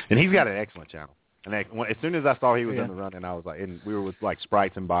sites. And he's got an excellent channel. And as soon as I saw he was in the running, I was like, and we were with like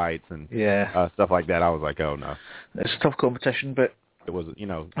Sprites and Bites and stuff like that. I was like, oh no, it's a tough competition, but it was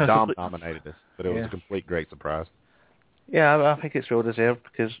Dom nominated us, but it was a complete great surprise. Yeah, I think it's well deserved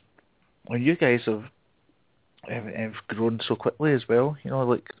because when you guys have grown so quickly as well,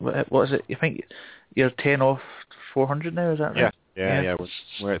 like what is it? You think you're 10 off 400 now? Is that right? Yeah.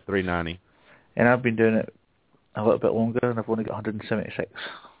 We're at 390. And I've been doing it a little bit longer, and I've only got 176.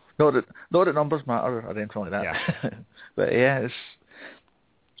 Not that numbers matter or anything like that. Yeah. But yeah, it's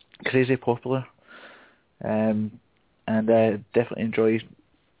crazy popular, and I definitely enjoy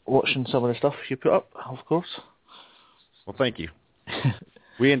watching some of the stuff you put up, of course. Well, thank you.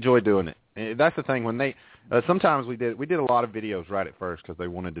 We enjoy doing it. And that's the thing. When they sometimes we did a lot of videos right at first because they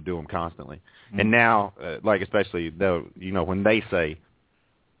wanted to do them constantly, and now like especially though when they say,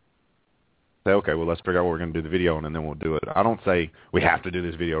 okay, well, let's figure out what we're going to do the video on, and then we'll do it. I don't say we have to do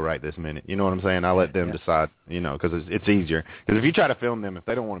this video right this minute. You know what I'm saying? I let them decide. Because it's easier. Because if you try to film them, if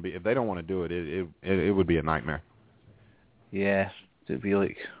they don't want to do it, it would be a nightmare. Yeah, it'd be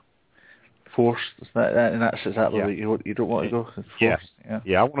like forced. And that's exactly what you don't want to go. Yeah.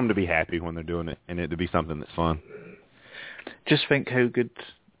 I want them to be happy when they're doing it, and it to be something that's fun. Just think how good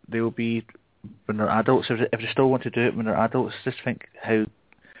they will be when they're adults. If they still want to do it when they're adults, just think how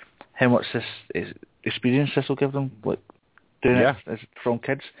much this experience this will give them, like doing it as from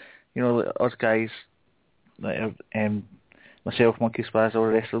kids. Like us guys, like myself, Monkey Spaz, all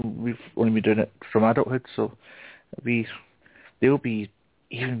the rest of them, we've only been doing it from adulthood, so they'll be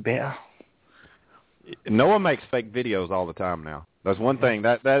even better. Noah makes fake videos all the time now. That's one thing.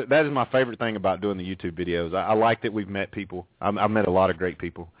 That is my favorite thing about doing the YouTube videos. I like that we've met people. I've met a lot of great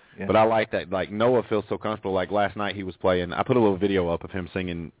people. Yeah. But I like that, like, Noah feels so comfortable. Like, last night he was playing, I put a little video up of him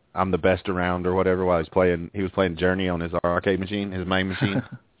singing I'm the Best Around or whatever while he was playing Journey on his arcade machine, his main machine.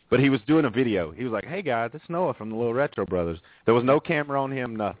 But he was doing a video. He was like, hey, guys, it's Noah from the Little Retro Brothers. There was no camera on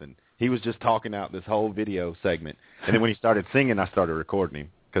him, nothing. He was just talking out this whole video segment. And then when he started singing, I started recording him.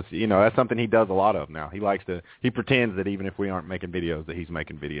 Because, that's something he does a lot of now. He pretends that even if we aren't making videos, that he's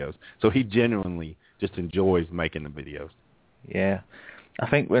making videos. So he genuinely just enjoys making the videos. Yeah. I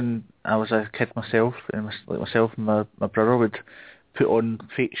think when I was a kid myself, and myself and my brother would put on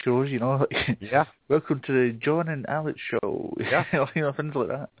fake shows, like, welcome to the John and Alex show, yeah, things like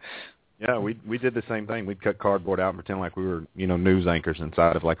that. Yeah, we did the same thing. We'd cut cardboard out and pretend like we were, news anchors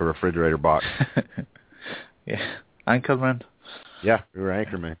inside of like a refrigerator box. Yeah, Anchorman. Yeah, we were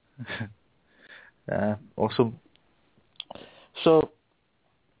Anchorman. Awesome. So,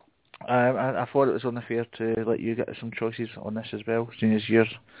 I thought it was only fair to let you get some choices on this as well, seeing as you're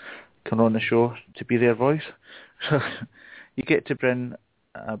coming on the show to be their voice. So, you get to bring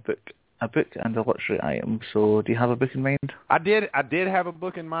a book and a luxury item. So, do you have a book in mind? I did have a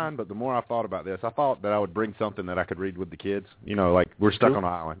book in mind, but the more I thought about this, I thought that I would bring something that I could read with the kids. Like we're stuck on an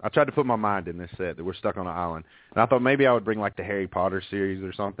island. I tried to put my mind in this set that we're stuck on an island, and I thought maybe I would bring like the Harry Potter series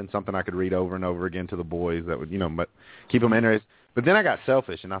or something I could read over and over again to the boys that would, keep them interested. But then I got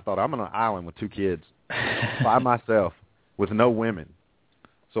selfish, and I thought I'm on an island with 2 kids by myself with no women.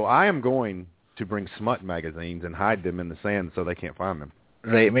 So I am going to bring smut magazines and hide them in the sand so they can't find them.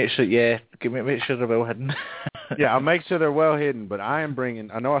 Right, make sure they're well hidden. Yeah, I'll make sure they're well hidden, but I am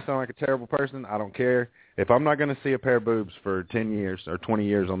bringing, I know I sound like a terrible person, I don't care. If I'm not going to see a pair of boobs for 10 years or 20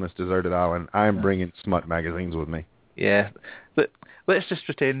 years on this deserted island, I am bringing smut magazines with me. Yeah, but let's just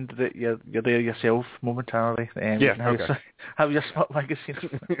pretend that you're there yourself momentarily. Yeah, okay. Have your smut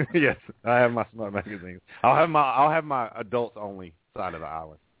magazine. Yes, I have my smut magazines. I'll have my adults only side of the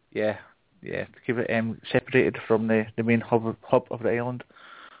island. Yeah, to keep it separated from the main hub of the island.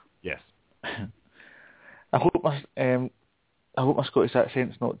 Yes. I hope my Scottish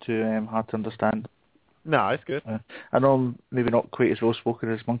accent's not too hard to understand. No, it's good. I know I'm maybe not quite as well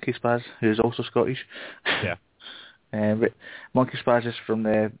spoken as Monkey Spaz, who is also Scottish. Yeah. But Monkey Spaz is from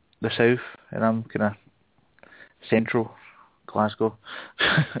the south, and I'm kind of central Glasgow.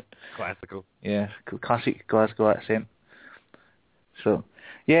 Classical. Yeah, classic Glasgow accent. So,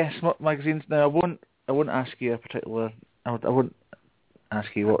 yeah, smut magazines. Now, I won't ask you a particular. I won't ask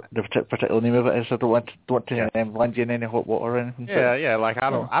you what the particular name of it is. I don't want to land you in any hot water or anything. Yeah. Like I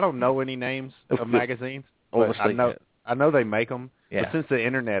don't know any names of magazines. Obviously, I know they make them. Yeah. But since the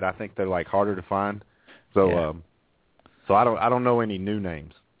internet, I think they're like harder to find. So so I don't know any new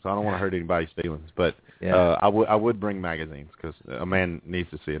names. So I don't want to hurt anybody's feelings. But I would bring magazines because a man needs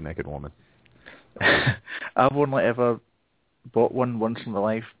to see a naked woman. I've only ever bought one once in my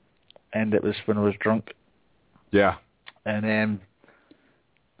life, and it was when I was drunk. Yeah. And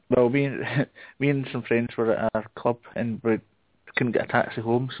well, me and some friends were at our club, and we couldn't get a taxi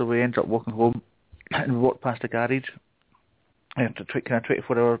home, so we ended up walking home, and we walked past a garage, and a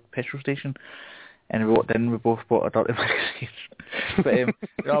 24-hour petrol station, and we walked in. We both bought a dirty magazine. But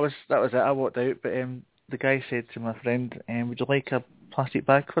that was it. I walked out, but the guy said to my friend, "Would you like a plastic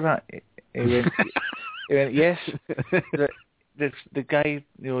bag for that?" He went, "Yes." The guy,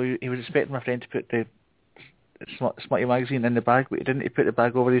 he was expecting my friend to put the smutty magazine in the bag, but he didn't. He put the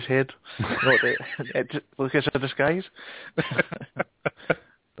bag over his head. Look, it's a disguise.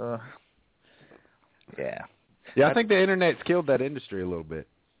 So, yeah. Yeah, I think the internet's killed that industry a little bit.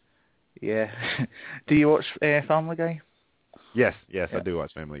 Yeah. Do you watch Family Guy? Yes, I do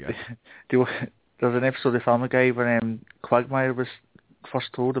watch Family Guy. There's an episode of Family Guy when Quagmire was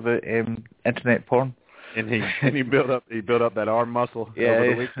first told about internet porn. And he built up that arm muscle over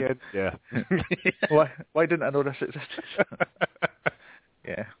the weekend. Yeah. Why didn't I know this existed?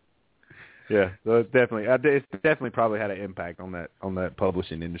 Yeah. Yeah. So it's definitely probably had an impact on that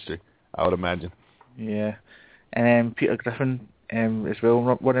publishing industry, I would imagine. Yeah. And Peter Griffin as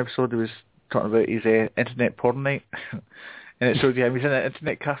well. One episode he was talking about his internet porn night, and it showed him he's in an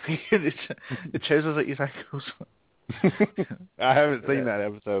internet cafe and the trousers at his ankles. I haven't seen that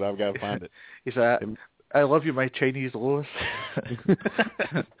episode. I've got to find it. He's like, "I love you, my Chinese Lois."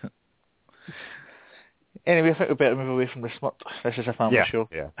 Anyway, I think we better move away from the smut. This is a family show.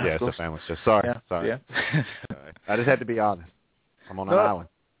 Yeah, it's a family show. Sorry. Yeah. I just had to be honest. I'm on an island.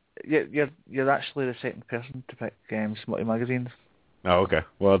 You're actually the second person to pick smutty magazines. Oh, okay.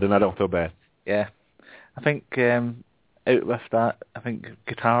 Well, then I don't feel bad. Yeah. I think out with that, I think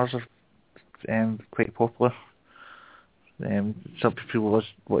guitars are quite popular. Some people want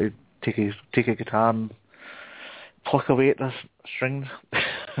to take a guitar and pluck away at the strings.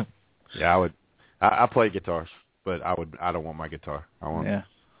 Yeah, I would. I play guitars, but I don't want my guitar. I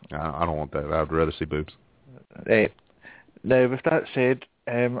don't want that. I'd rather see boobs. Right. Now, with that said,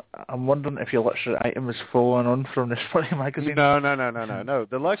 I'm wondering if your luxury item is following on from this funny magazine. No.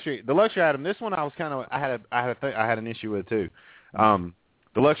 The luxury item. This one I had an issue with too.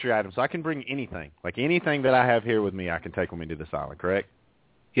 The luxury item. So I can bring anything, like anything that I have here with me, I can take with me to this island. Correct?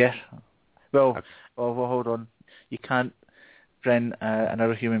 Yes. Well, hold on. You can't bring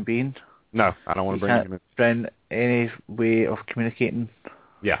another human being. No, I don't want to bring bring any way of communicating.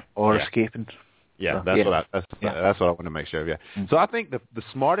 Yeah. Or escaping. Yeah, So, that's what I want to make sure of. Yeah. So I think the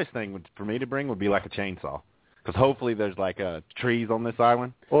smartest thing for me to bring would be like a chainsaw, because hopefully there's like trees on this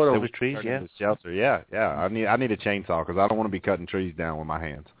island. Oh, there'll be trees. Yeah. Shelter. Yeah. I need a chainsaw because I don't want to be cutting trees down with my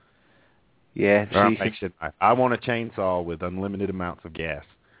hands. Yeah. I want a chainsaw with unlimited amounts of gas,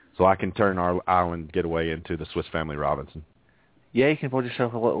 so I can turn our island getaway into the Swiss Family Robinson. Yeah, you can build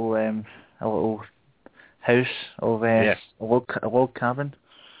yourself a little house of a log cabin.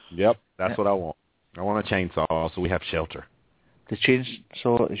 Yep, that's what I want. I want a chainsaw so we have shelter. The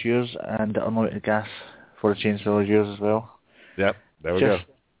chainsaw is yours, and the unlimited gas for the chainsaw is yours as well. Yep, there we go.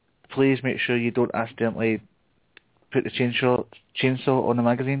 Please make sure you don't accidentally put the chainsaw on the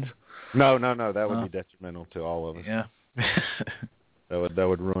magazines. No, that would be detrimental to all of us. Yeah. that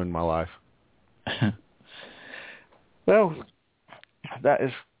would ruin my life. Well, that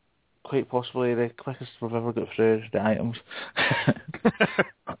is quite possibly the quickest we've ever got through the items.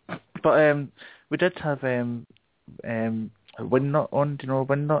 But we did have Wingnut on. Do you know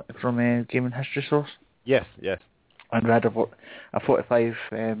Wingnut from Gaming History Source? Yes. And we had a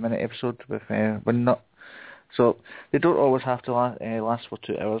 45-minute episode with Wingnut. So they don't always have to last for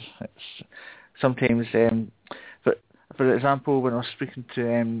 2 hours. It's sometimes, but for example, when I was speaking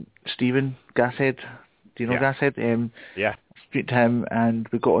to Stephen Gasshead, do you know Gasshead? Yeah. Speak to him, and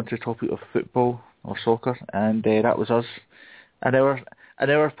we got onto the topic of football or soccer, and that was us. An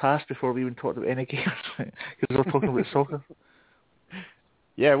hour passed before we even talked about any games because we were talking about soccer.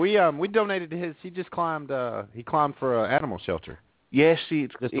 Yeah, we donated to his. He just climbed. He climbed for an animal shelter. Yes, a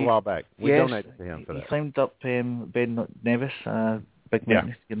while back. We donated to him for that. He climbed up Ben Nevis, a big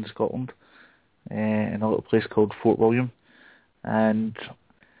mountain in Scotland, in a little place called Fort William, and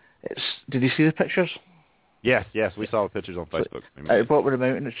did you see the pictures? Yes, we saw the pictures on Facebook. At the bottom of the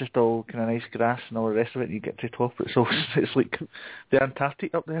mountain, it's just all kind of nice grass and all the rest of it, and you get to the top, it's like the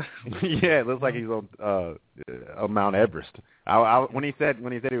Antarctic up there. Yeah, it looks like he's on Mount Everest. When he said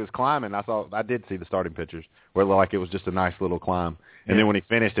he was climbing, I did see the starting pictures where it was just a nice little climb, and then when he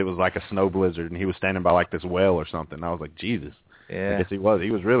finished, it was like a snow blizzard, and he was standing by like this well or something. And I was like, Jesus. Yeah. I guess he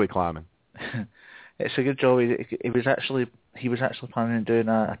was really climbing. It's a good job. He was actually planning on doing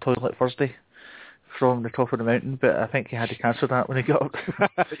a toilet Thursday from the top of the mountain, but I think he had to cancel that when he got up.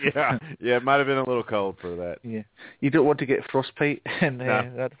 yeah, it might have been a little cold for that. Yeah, you don't want to get frostbite in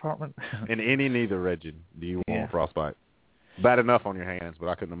that department. In any neither region do you want frostbite. Bad enough on your hands, but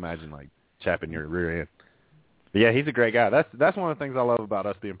I couldn't imagine like chapping your rear end. But yeah, he's a great guy. That's one of the things I love about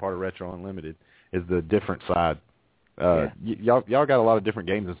us being part of Retro Unlimited is the different side. Y'all got a lot of different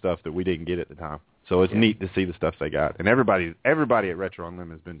games and stuff that we didn't get at the time, so it's neat to see the stuff they got. And everybody at Retro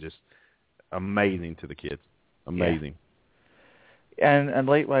Unlimited has been just amazing to the kids. Amazing. Yeah. And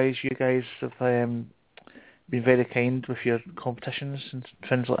likewise, you guys have been very kind with your competitions and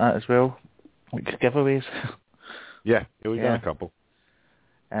things like that as well, like giveaways. Yeah, we've done a couple.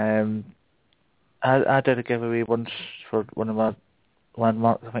 I did a giveaway once for one of my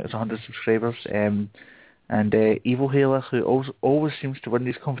landmarks. I think it was 100 subscribers. And Evil Hailer, who always seems to win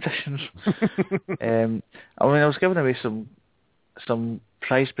these competitions. I was giving away some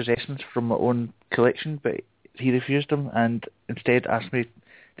prized possessions from my own collection, but he refused them and instead asked me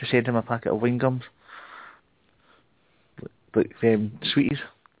to send him a packet of wing gums, like sweets,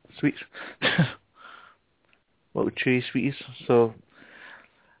 little chewy sweeties. So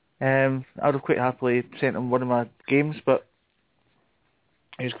I would have quite happily sent him one of my games, but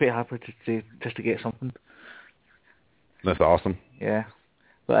he was quite happy to get something. That's awesome. Yeah,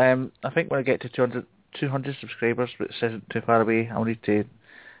 but I think when I get to 200 subscribers, but it isn't too far away, I'll need to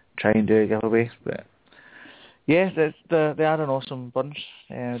try and do a giveaway. But yeah, they are an awesome bunch,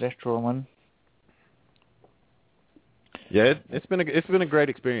 Retro One. Yeah, it's been a great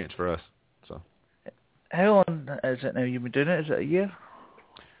experience for us. So, how long is it now you've been doing it? Is it a year?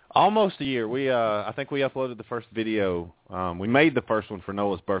 Almost a year. I think we uploaded the first video. We made the first one for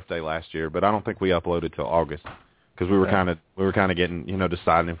Noah's birthday last year, but I don't think we uploaded till August. Because we were kind of getting,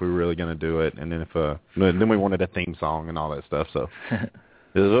 deciding if we were really going to do it, and then then we wanted a theme song and all that stuff. So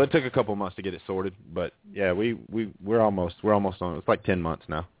it took a couple months to get it sorted, but yeah, we're almost on. It's like 10 months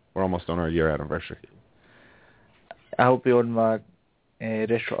now. We're almost on our year anniversary. I'll be on my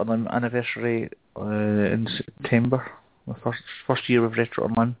Retro Unlimited anniversary in September. My first year with Retro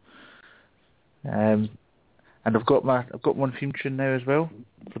Unlimited, and I've got one theme tune now as well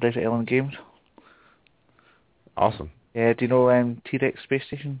for Desert Island Games. Awesome. Yeah, do you know T-Rex Space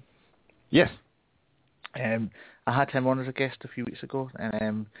Station? Yes. I had him on as a guest a few weeks ago,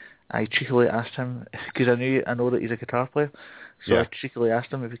 and I cheekily asked him, because I know that he's a guitar player, so I cheekily asked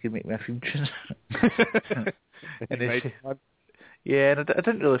him if he could make me a theme tune. Yeah, and I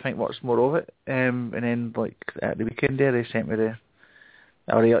didn't really think much more of it. And then, like, at the weekend there, he sent me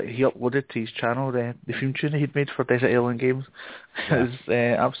he uploaded to his channel the theme tune he'd made for Desert Island Games. Yeah. It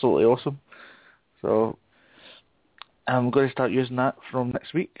was absolutely awesome. So, I'm going to start using that from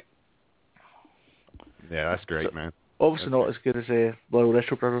next week. Yeah, that's great, man. Obviously That's not as good as the Little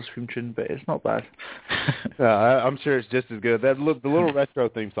Retro Brothers theme tune, but it's not bad. I'm sure it's just as good. The Little Retro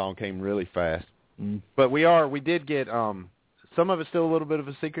theme song came really fast. But we did get some of it's still a little bit of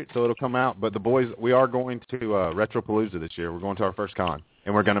a secret, so it'll come out. But the boys, we are going to Retropalooza this year. We're going to our first con,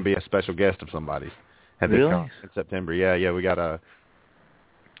 and we're going to be a special guest of somebody's at this Really? con in September. Yeah, we got a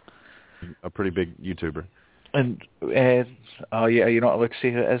pretty big YouTuber. And you're not allowed to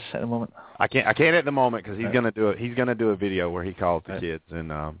say who it is at the moment. I can't at the moment because he's gonna do a video where he calls the kids and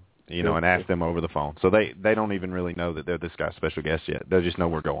and ask them over the phone. So they don't even really know that they're this guy's special guest yet. They just know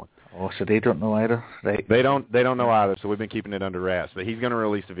we're going. Oh, so they don't know either, right? They don't know either. So we've been keeping it under wraps. But he's gonna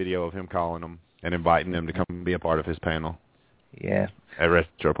release a video of him calling them and inviting them to come and be a part of his panel. Yeah. At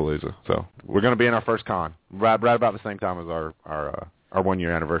Retropalooza. So we're gonna be in our first con right about the same time as our 1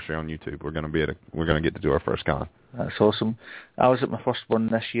 year anniversary on YouTube. We're gonna get to do our first con. That's awesome. I was at my first one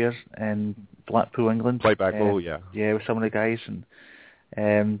this year in Blackpool, England. Blackpool, yeah. Yeah, with some of the guys,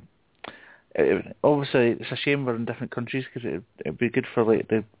 and obviously it's a shame we're in different countries because it'd be good for like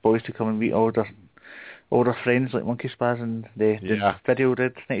the boys to come and meet all their friends like Monkey Spaz and the video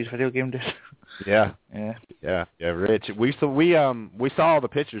did 90s video game did. Yeah. Yeah. Rich. We saw all the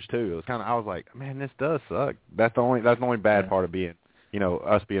pictures too. It was kind of, I was like, man, this does suck. That's the only bad part of being,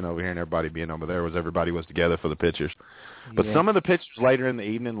 us being over here and everybody being over there was everybody was together for the pictures. But some of the pictures later in the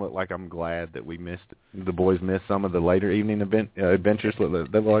evening look like I'm glad that the boys missed some of the later evening adventures that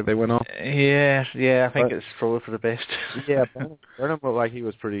look like they went on. Yeah, I think it's probably for the best. Yeah, Burnham looked like he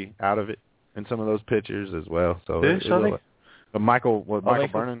was pretty out of it in some of those pictures as well. So but Michael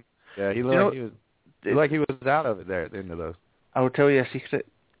Burnham, yeah, he looked like he was out of it there at the end of those. I will tell you a secret.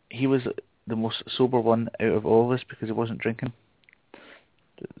 He was the most sober one out of all of us because he wasn't drinking.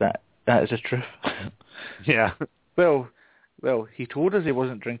 That is the truth. Yeah. Well, he told us he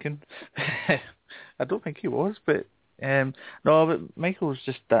wasn't drinking. I don't think he was, but but Michael's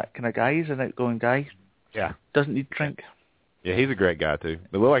just that kind of guy. He's an outgoing guy. Yeah. Doesn't need drink. Yeah, he's a great guy too.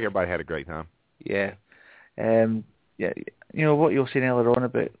 It looked like everybody had a great time. Yeah. Yeah, what you were saying earlier on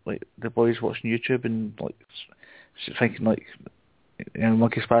about like the boys watching YouTube and like thinking like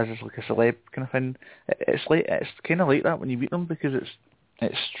Monkey Spaz is like a celeb kind of thing. It's kind of like that when you meet them because it's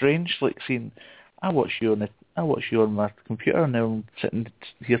strange like seeing I watch you on my computer and now I'm sitting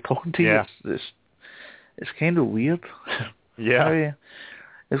here talking to you. Yeah. It's kind of weird. Yeah.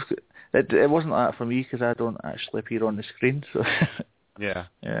 It wasn't that for me because I don't actually appear on the screen. So yeah.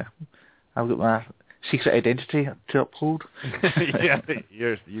 I've got my secret identity to uphold. Yeah,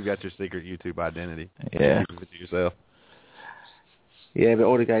 you got your secret YouTube identity. Yeah. You keep it to yourself. Yeah, but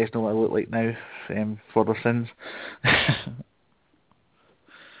all the guys know what I look like now for their sins.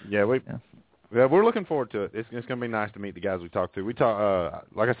 Yeah, we're looking forward to it. It's going to be nice to meet the guys we talked to. We talk,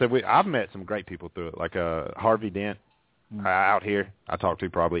 like I said, I've met some great people through it, like Harvey Dent out here. I talk to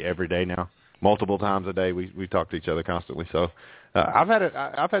probably every day now, multiple times a day. We talk to each other constantly. So I've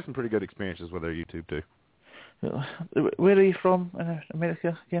had some pretty good experiences with their YouTube too. Where are you from in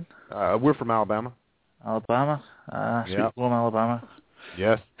America again? We're from Alabama. Alabama, sweet warm Alabama.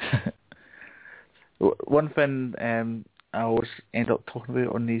 Yes. One thing I always end up talking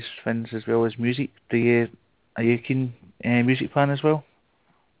about on these things as well as music. Are you a keen music fan as well?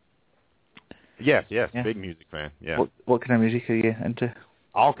 Yes, big music fan. Yeah. What kind of music are you into?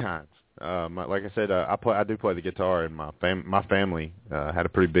 All kinds. Like I said, I do play the guitar, and my family had a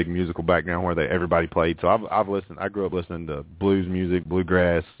pretty big musical background where everybody played. So I've listened. I grew up listening to blues music,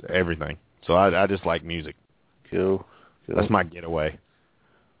 bluegrass, everything. So I just like music. Cool. That's my getaway.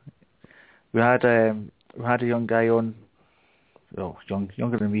 We had a young guy on. Oh,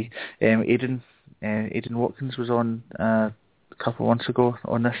 younger than me. Aidan Watkins was on a couple of months ago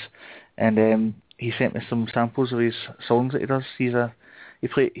on this, and he sent me some samples of his songs that he does.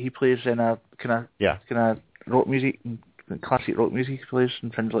 He plays in a kind of rock music, classic rock music. He plays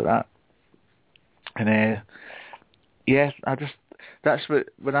and things like that. And that's what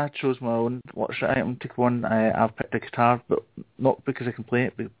when I chose my own watch item to go on. I've picked the guitar, but not because I can play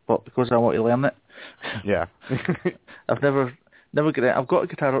it, but because I want to learn it. Yeah. I've never got it. I've got a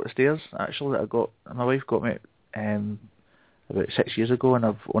guitar upstairs actually that I got. My wife got me about 6 years ago, and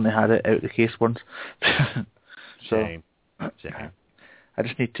I've only had it out of the case once. Shame. I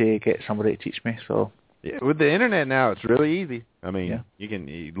just need to get somebody to teach me. So Yeah, with the internet now, it's really easy. I mean, Yeah.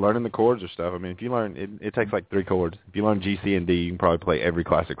 you learning the chords or stuff. I mean, if you learn, it takes like 3 chords. If you learn G, C, and D, you can probably play every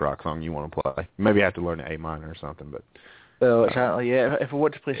classic rock song you want to play. Maybe you have to learn an A minor or something, but. Well, exactly, yeah. If I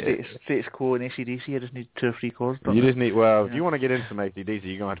want to play Status Quo and AC/DC, I just need 2 or 3 chords. You just need, if you want to get into some AC/DC,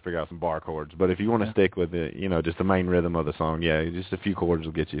 you're going to have to figure out some bar chords. But if you want to stick with the, just the main rhythm of the song, just a few chords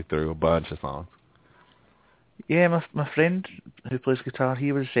will get you through a bunch of songs. Yeah, my friend who plays guitar,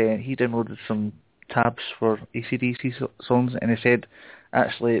 he was he downloaded some tabs for AC/DC songs, and he said,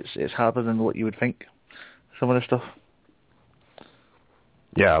 actually, it's harder than what you would think, some of the stuff.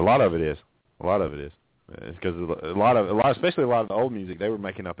 Yeah, a lot of it is. It's because a lot, especially a lot of the old music, they were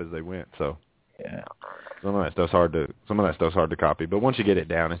making up as they went. So yeah, some of that stuff's hard to copy. But once you get it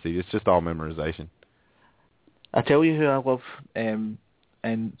down, it's just all memorization. I tell you who I love, and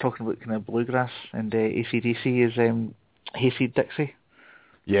talking about kind of bluegrass and AC/DC is Hayseed Dixie.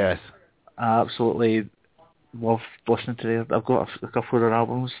 Yes, I absolutely love listening to them. I've got a couple of their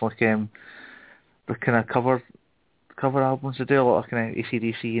albums, like the kind of cover albums. They do a lot of kind of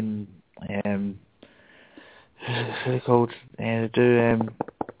AC/DC and who's they called? They do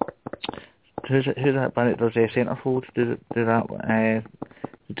who's that band that does Centerfold? Do that?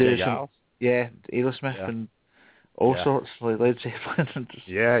 Do some, Aerosmith and all sorts, like Led Zeppelin.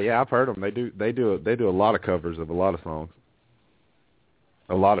 Yeah, I've heard them. They do a lot of covers of a lot of songs.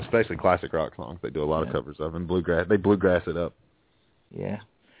 A lot, especially classic rock songs. They do a lot of covers of, and bluegrass. They bluegrass it up. Yeah,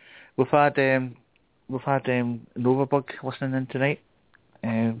 we've had Novabug listening in tonight.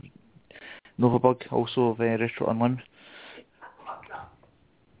 Novabug, also of Restaurant on Limb.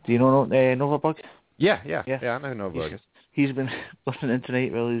 Do you know Novabug? Yeah, I know Novabug. He's been listening in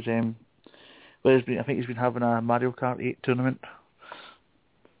tonight while he's I think he's been having a Mario Kart 8 tournament.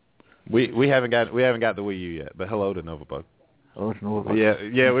 We haven't got the Wii U yet, but hello to Novabug. Hello to Novabug.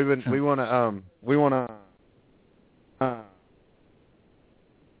 Yeah, we wanna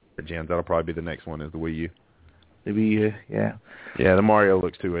jams. That'll probably be the next one is the Wii U. The Wii U, yeah. Yeah, the Mario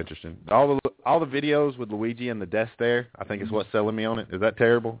looks too interesting. All the videos with Luigi and the desk there, I think is what's selling me on it. Is that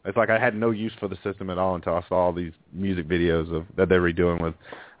terrible? It's like I had no use for the system at all until I saw all these music videos that they're redoing with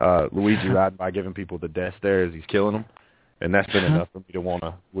Luigi riding by giving people the desk there as he's killing them, and that's been enough for me to want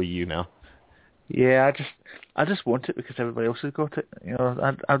a Wii U now. Yeah, I just want it because everybody else has got it.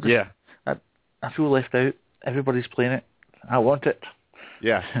 I feel left out. Everybody's playing it. I want it.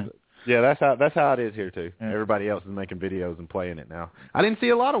 Yeah. Yeah, that's how it is here too. Yeah. Everybody else is making videos and playing it now. I didn't see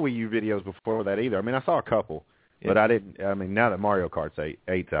a lot of Wii U videos before that either. I mean, I saw a couple, but I didn't. I mean, now that Mario Kart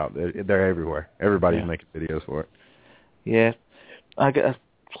 8's out, they're everywhere. Everybody's making videos for it. Yeah, I got a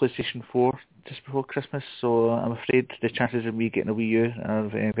PlayStation 4 just before Christmas, so I'm afraid the chances of me getting a Wii U are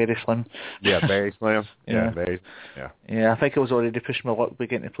very slim. Yeah, very slim. Yeah. I think I was already pushing my luck by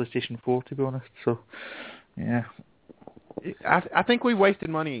getting a PlayStation 4, to be honest. So, yeah. I think we wasted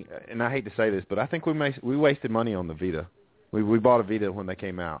money, and I hate to say this, but I think we wasted money on the Vita. We bought a Vita when they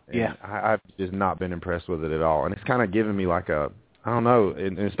came out. And I've just not been impressed with it at all, and it's kind of giving me like I don't know,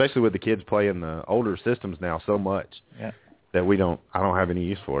 and especially with the kids playing the older systems now so much that I don't have any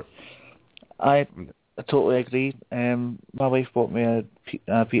use for it. I totally agree. My wife bought me a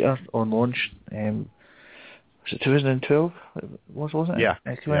Vita on launch. Was it 2012? Wasn't it? Yeah.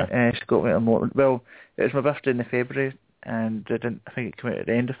 She got me a more. Well, it was my birthday in February, and I think it came out at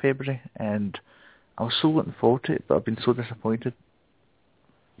the end of February, and I was so looking forward to it, but I've been so disappointed.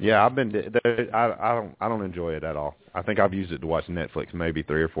 Yeah, I don't enjoy it at all. I think I've used it to watch Netflix maybe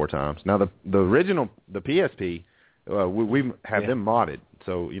 3 or 4 times. Now the original, the PSP, we have them modded,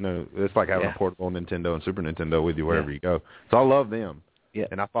 so it's like having a portable Nintendo and Super Nintendo with you wherever you go. So I love them. Yeah.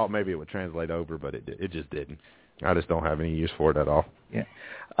 And I thought maybe it would translate over, but it just didn't. I just don't have any use for it at all. Yeah.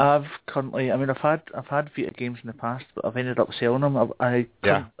 I've had Vita games in the past, but I've ended up selling them. I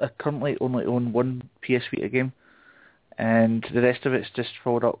currently only own one PS Vita game, and the rest of it's just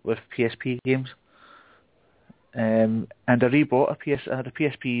filled up with PSP games. And I rebought I had a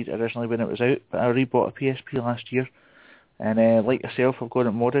PSP originally when it was out, but I rebought a PSP last year. And like yourself, I've got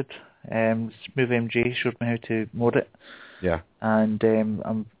it modded. Smooth MJ showed me how to mod it. Yeah. And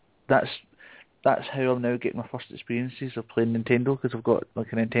that's how I'm now getting my first experiences of playing Nintendo, because I've got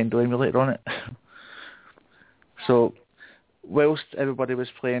like a Nintendo emulator on it. So whilst everybody was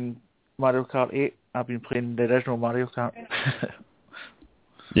playing Mario Kart 8, I've been playing the original Mario Kart.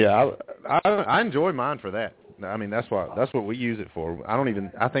 Yeah, I enjoy mine for that. I mean, that's what we use it for.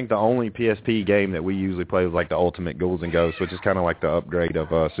 I think the only PSP game that we usually play is like the Ultimate Ghouls and Ghosts, which is kind of like the upgrade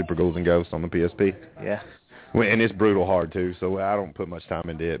of Super Ghouls and Ghosts on the PSP. Yeah. And it's brutal hard too, so I don't put much time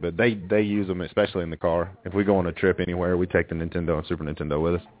into it. But they use them, especially in the car. If we go on a trip anywhere, we take the Nintendo and Super Nintendo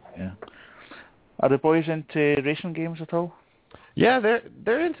with us. Yeah. Are the boys into racing games at all? Yeah,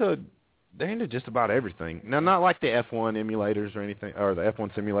 they're into just about everything. Now, not like the F1 emulators or anything, or the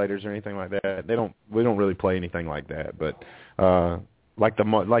F1 simulators or anything like that. We don't really play anything like that. But like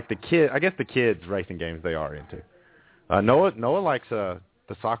the kids racing games they are into. Noah likes the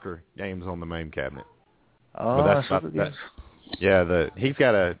soccer games on the main cabinet. Oh, that's soccer games. Yeah, they've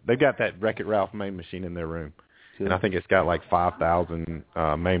got that Wreck-It Ralph MAME machine in their room, Cool. and I think it's got like 5,000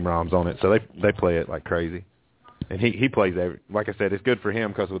 MAME ROMs on it, so they play it like crazy. And he plays like I said, it's good for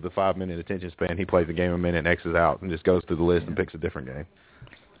him because with the 5-minute attention span, he plays a game a minute and X's out and just goes through the list and picks a different game.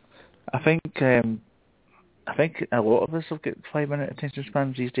 I think a lot of us have got 5-minute attention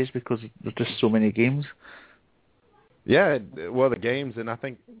spans these days because there's just so many games. Yeah, well, the games, and I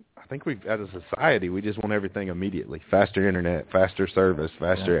think we, as a society, we just want everything immediately. Faster internet, faster service,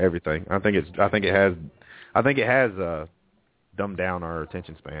 faster everything. I think it has dumbed down our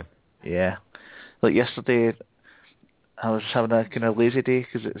attention span. Yeah, like yesterday, I was having a kind of lazy day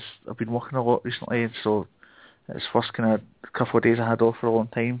because I've been working a lot recently, and so it's first kind of couple of days I had off for a long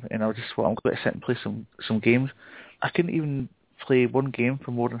time, and I just thought I'm going to sit and play some games. I couldn't even play one game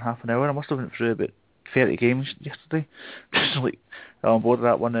for more than half an hour. I must have went through about 30 games yesterday. Just like, I'm bored of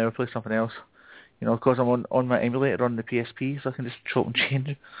that one now, play something else. You know, because I'm on my emulator on the PSP, so I can just chop and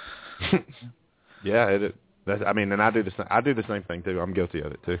change. Yeah, and I do the same thing too. I'm guilty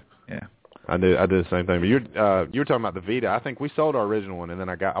of it too. Yeah. I do the same thing. But you were talking about the Vita. I think we sold our original one, and then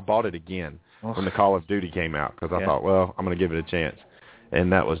I bought it again when the Call of Duty came out because I thought, well, I'm going to give it a chance.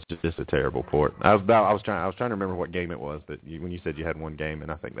 And that was just a terrible port. I was trying to remember what game it was when you said you had one game,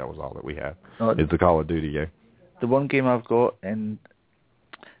 and I think that was all that we had. Is the Call of Duty game. The one game I've got, and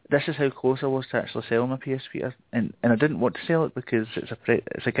this is how close I was to actually selling my PSP, and I didn't want to sell it because it's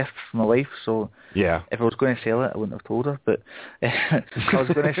a gift from my wife. So yeah, if I was going to sell it, I wouldn't have told her. But I was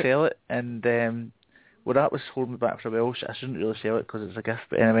going to sell it, and that was holding me back for a while. I shouldn't really sell it because it's a gift.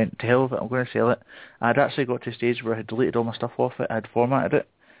 But I went, to hell with it, I'm going to sell it. I'd actually got to a stage where I had deleted all my stuff off it. I had formatted it,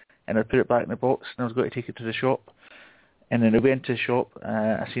 and I'd put it back in the box, and I was going to take it to the shop. And then I went to the shop.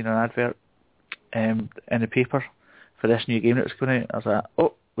 I seen an advert in the paper for this new game that was coming out. I was like,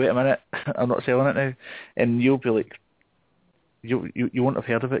 oh, wait a minute, I'm not selling it now. And you'll be like, you won't have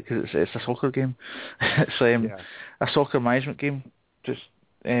heard of it because it's a soccer game. It's a soccer management game, just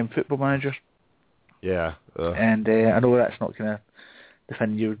Football Manager. Yeah. And I know that's not kind of the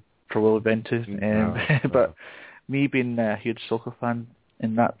thing you've probably been to, but me being a huge soccer fan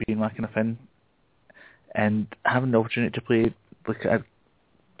and that being my kind of thing, and having the opportunity to play like a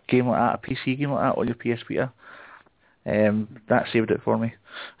game like that, a PC game like that on your PS Vita, that saved it for me.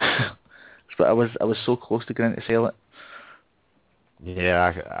 But I was so close to getting to sell it.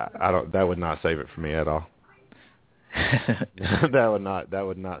 Yeah, I don't. That would not save it for me at all. That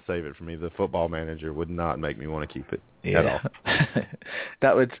would not save it for me. The Football Manager would not make me want to keep it at all.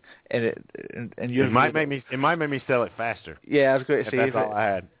 That would, and it might make me sell it faster. Yeah, I was going to say that's all I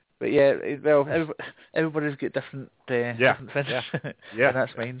had. But yeah, well, everybody's got different things. Yeah. And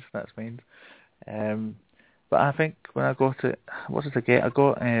that's mine. But I think when I got it, what did I get? I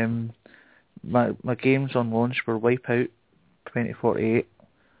got my games on launch were Wipeout 2048.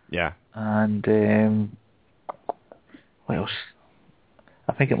 Yeah. And what else?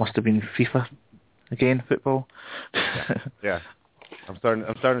 I think it must have been FIFA again, football. Yeah. I'm starting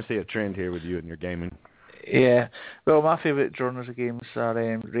to see a trend here with you and your gaming. Yeah. Well, my favourite genres of games are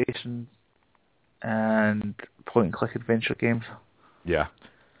racing and point-and-click adventure games. Yeah.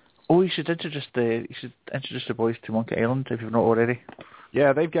 Oh, you should introduce the boys to Monkey Island if you've not already.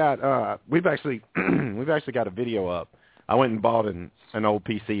 Yeah, they've got. We've actually got a video up. I went and bought an old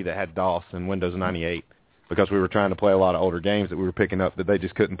PC that had DOS and Windows 98 because we were trying to play a lot of older games that we were picking up that they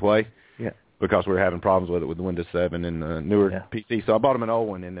just couldn't play. Yeah. Because we were having problems with it with the Windows 7 and the newer PC. So I bought them an old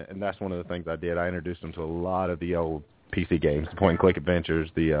one, and that's one of the things I did. I introduced them to a lot of the old PC games, the point-and-click adventures,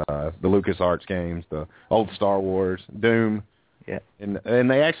 the LucasArts games, the old Star Wars, Doom. Yeah. And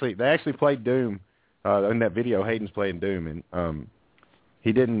they actually played Doom. In that video, Hayden's playing Doom, and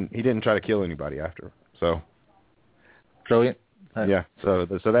he didn't try to kill anybody after. So brilliant. Yeah. So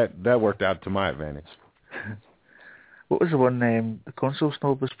that worked out to my advantage. What was the one the console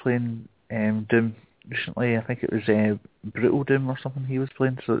snob was playing Doom recently? I think it was Brutal Doom or something he was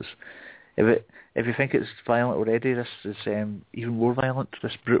playing. So it's if you think it's violent already, this is even more violent.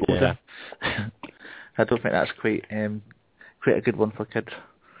 This Brutal Doom. I don't think that's quite a good one for kids.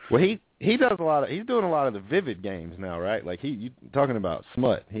 Well, he does a lot of. He's doing a lot of the Vivid games now, right? Like you talking about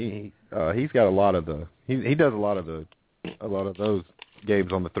smut. He's got a lot of the. He does a lot of those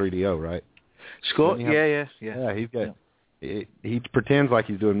games on the 3DO, right? Scott, yeah. Yeah, he's got. he pretends like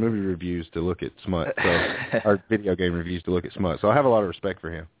he's doing movie reviews to look at smut, or video game reviews to look at smut. So I have a lot of respect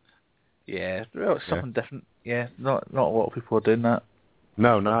for him. Yeah, well, it's something different. Yeah, not a lot of people are doing that.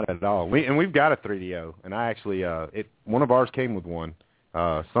 No, not at all. We've got a 3DO, and I actually one of ours came with one.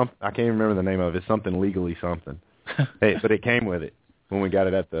 I can't even remember the name of it. Something legally something. But it came with it when we got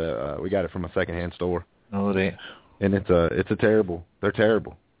it at we got it from a secondhand store. Oh, right. And it's a terrible. They're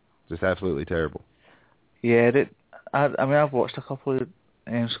terrible. Just absolutely terrible. Yeah, I mean, I've watched a couple of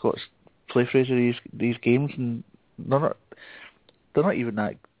Scott's playthroughs of these games, and they're not even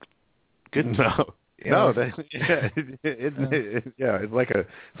that good. No. It's like a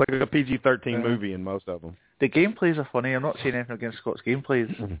PG-13 movie in most of them. The gameplays are funny. I'm not saying anything against Scott's gameplay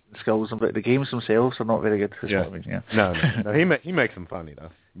skills, but the games themselves are not very good. What I mean, yeah. No. He makes them funny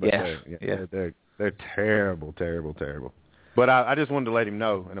though. But they're terrible. But I just wanted to let him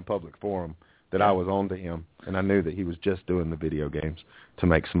know in a public forum that I was on to him, and I knew that he was just doing the video games to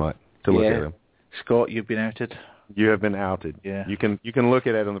make smut to look at them. Scott, you've been outed. You have been outed. Yeah. You can look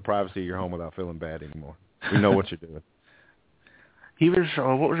at it in the privacy of your home without feeling bad anymore. We know what you're doing. He was.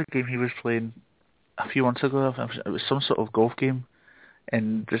 What was the game he was playing a few months ago? It was some sort of golf game,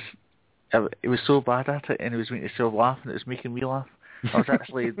 and it was so bad at it, and it was making himself laugh, and it was making me laugh. I was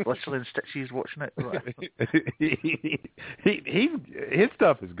actually literally in stitches watching it. His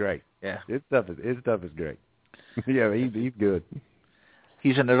stuff is great. Yeah. His stuff is great. Yeah, he's good.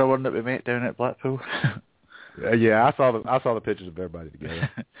 He's another one that we met down at Blackpool. Yeah, I saw the pictures of everybody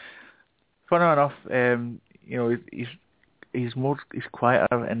together. Funny enough, he's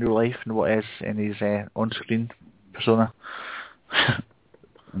quieter in real life than what is in his on-screen persona.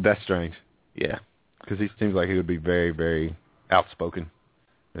 That's strange. Yeah, because he seems like he would be very, very outspoken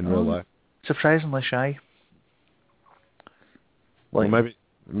in real life. Surprisingly shy. Well, maybe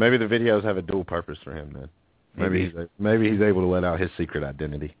the videos have a dual purpose for him then. Maybe he's able to let out his secret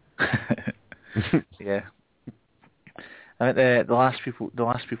identity. Yeah. I think the last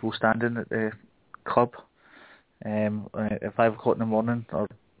people standing at the club at 5 o'clock in the morning or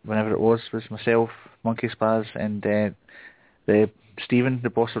whenever it was myself, Monkey Spaz, and the Stephen, the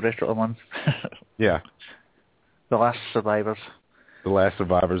boss of Retro of the Month. Yeah. The last survivors. The last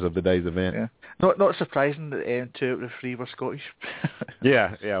survivors of the day's event. Yeah. Not surprising that 2 out of the 3 were Scottish.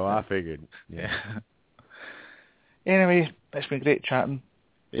 Yeah. Well, I figured. Yeah. Anyway, it's been great chatting.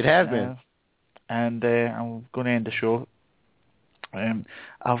 It has been. And I'm going to end the show.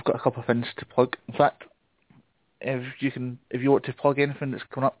 I've got a couple of things to plug. In fact, if you want to plug anything that's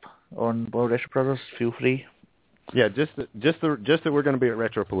coming up on World Retro Brothers, feel free. Yeah, just that we're going to be at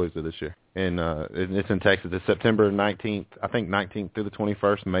Retropalooza this year, and it's in Texas. It's September 19th, I think 19th through the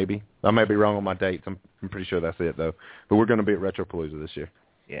 21st, maybe. I may be wrong on my dates. I'm pretty sure that's it though. But we're going to be at Retropalooza this year.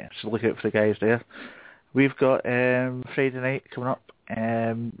 Yeah, so look out for the guys there. We've got Friday night coming up,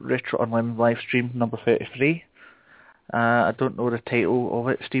 Retro Unlimited live stream number 33. I don't know the title of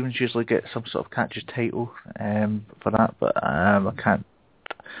it. Stevens usually gets some sort of catchy title for that, but I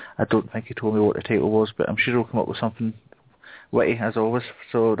don't think he told me what the title was, but I'm sure he'll come up with something witty as always.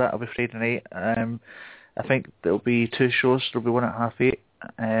 So that'll be Friday night. I think there'll be 2 shows. There'll be one at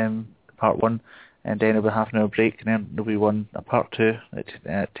 8:30, part 1, and then there'll be a half an hour break, and then there'll be one at part 2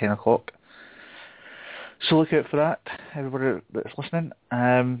 at 10 o'clock. So look out for that, everybody that's listening.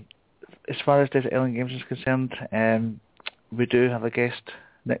 As far as Desert Island Games is concerned, we do have a guest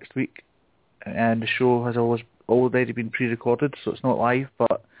next week, and the show has already been pre-recorded, so it's not live,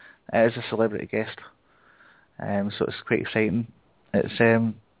 but it is a celebrity guest, so it's quite exciting. It's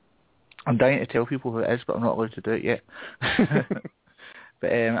I'm dying to tell people who it is, but I'm not allowed to do it yet.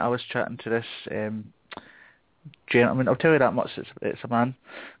 But I was chatting to this gentleman. I'll tell you that much. It's a man.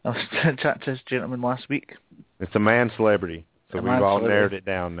 I was chatting to this gentleman last week. It's a man celebrity, so we've all narrowed it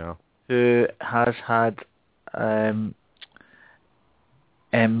down now. Who has had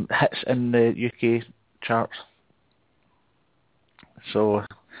hits in the UK charts. So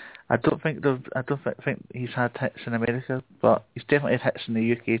I don't think he's had hits in America, but he's definitely had hits in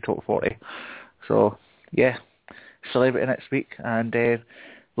the UK top 40. So yeah, celebrity next week, and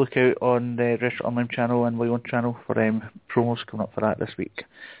look out on the Retro Online channel and my own channel for promos coming up for that this week,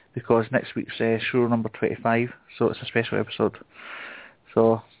 because next week's show number 25, so it's a special episode.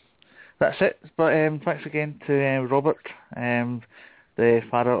 So that's it. But thanks again to Robert, the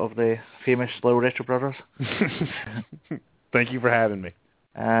father of the famous Little Retro Brothers. Thank you for having me.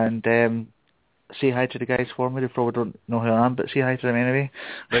 And say hi to the guys for me. They probably don't know who I am, but say hi to them anyway.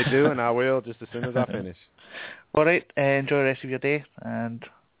 They do, and I will just as soon as I finish. All right, enjoy the rest of your day, and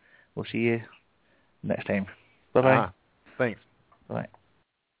we'll see you next time. Bye-bye. Thanks. Bye.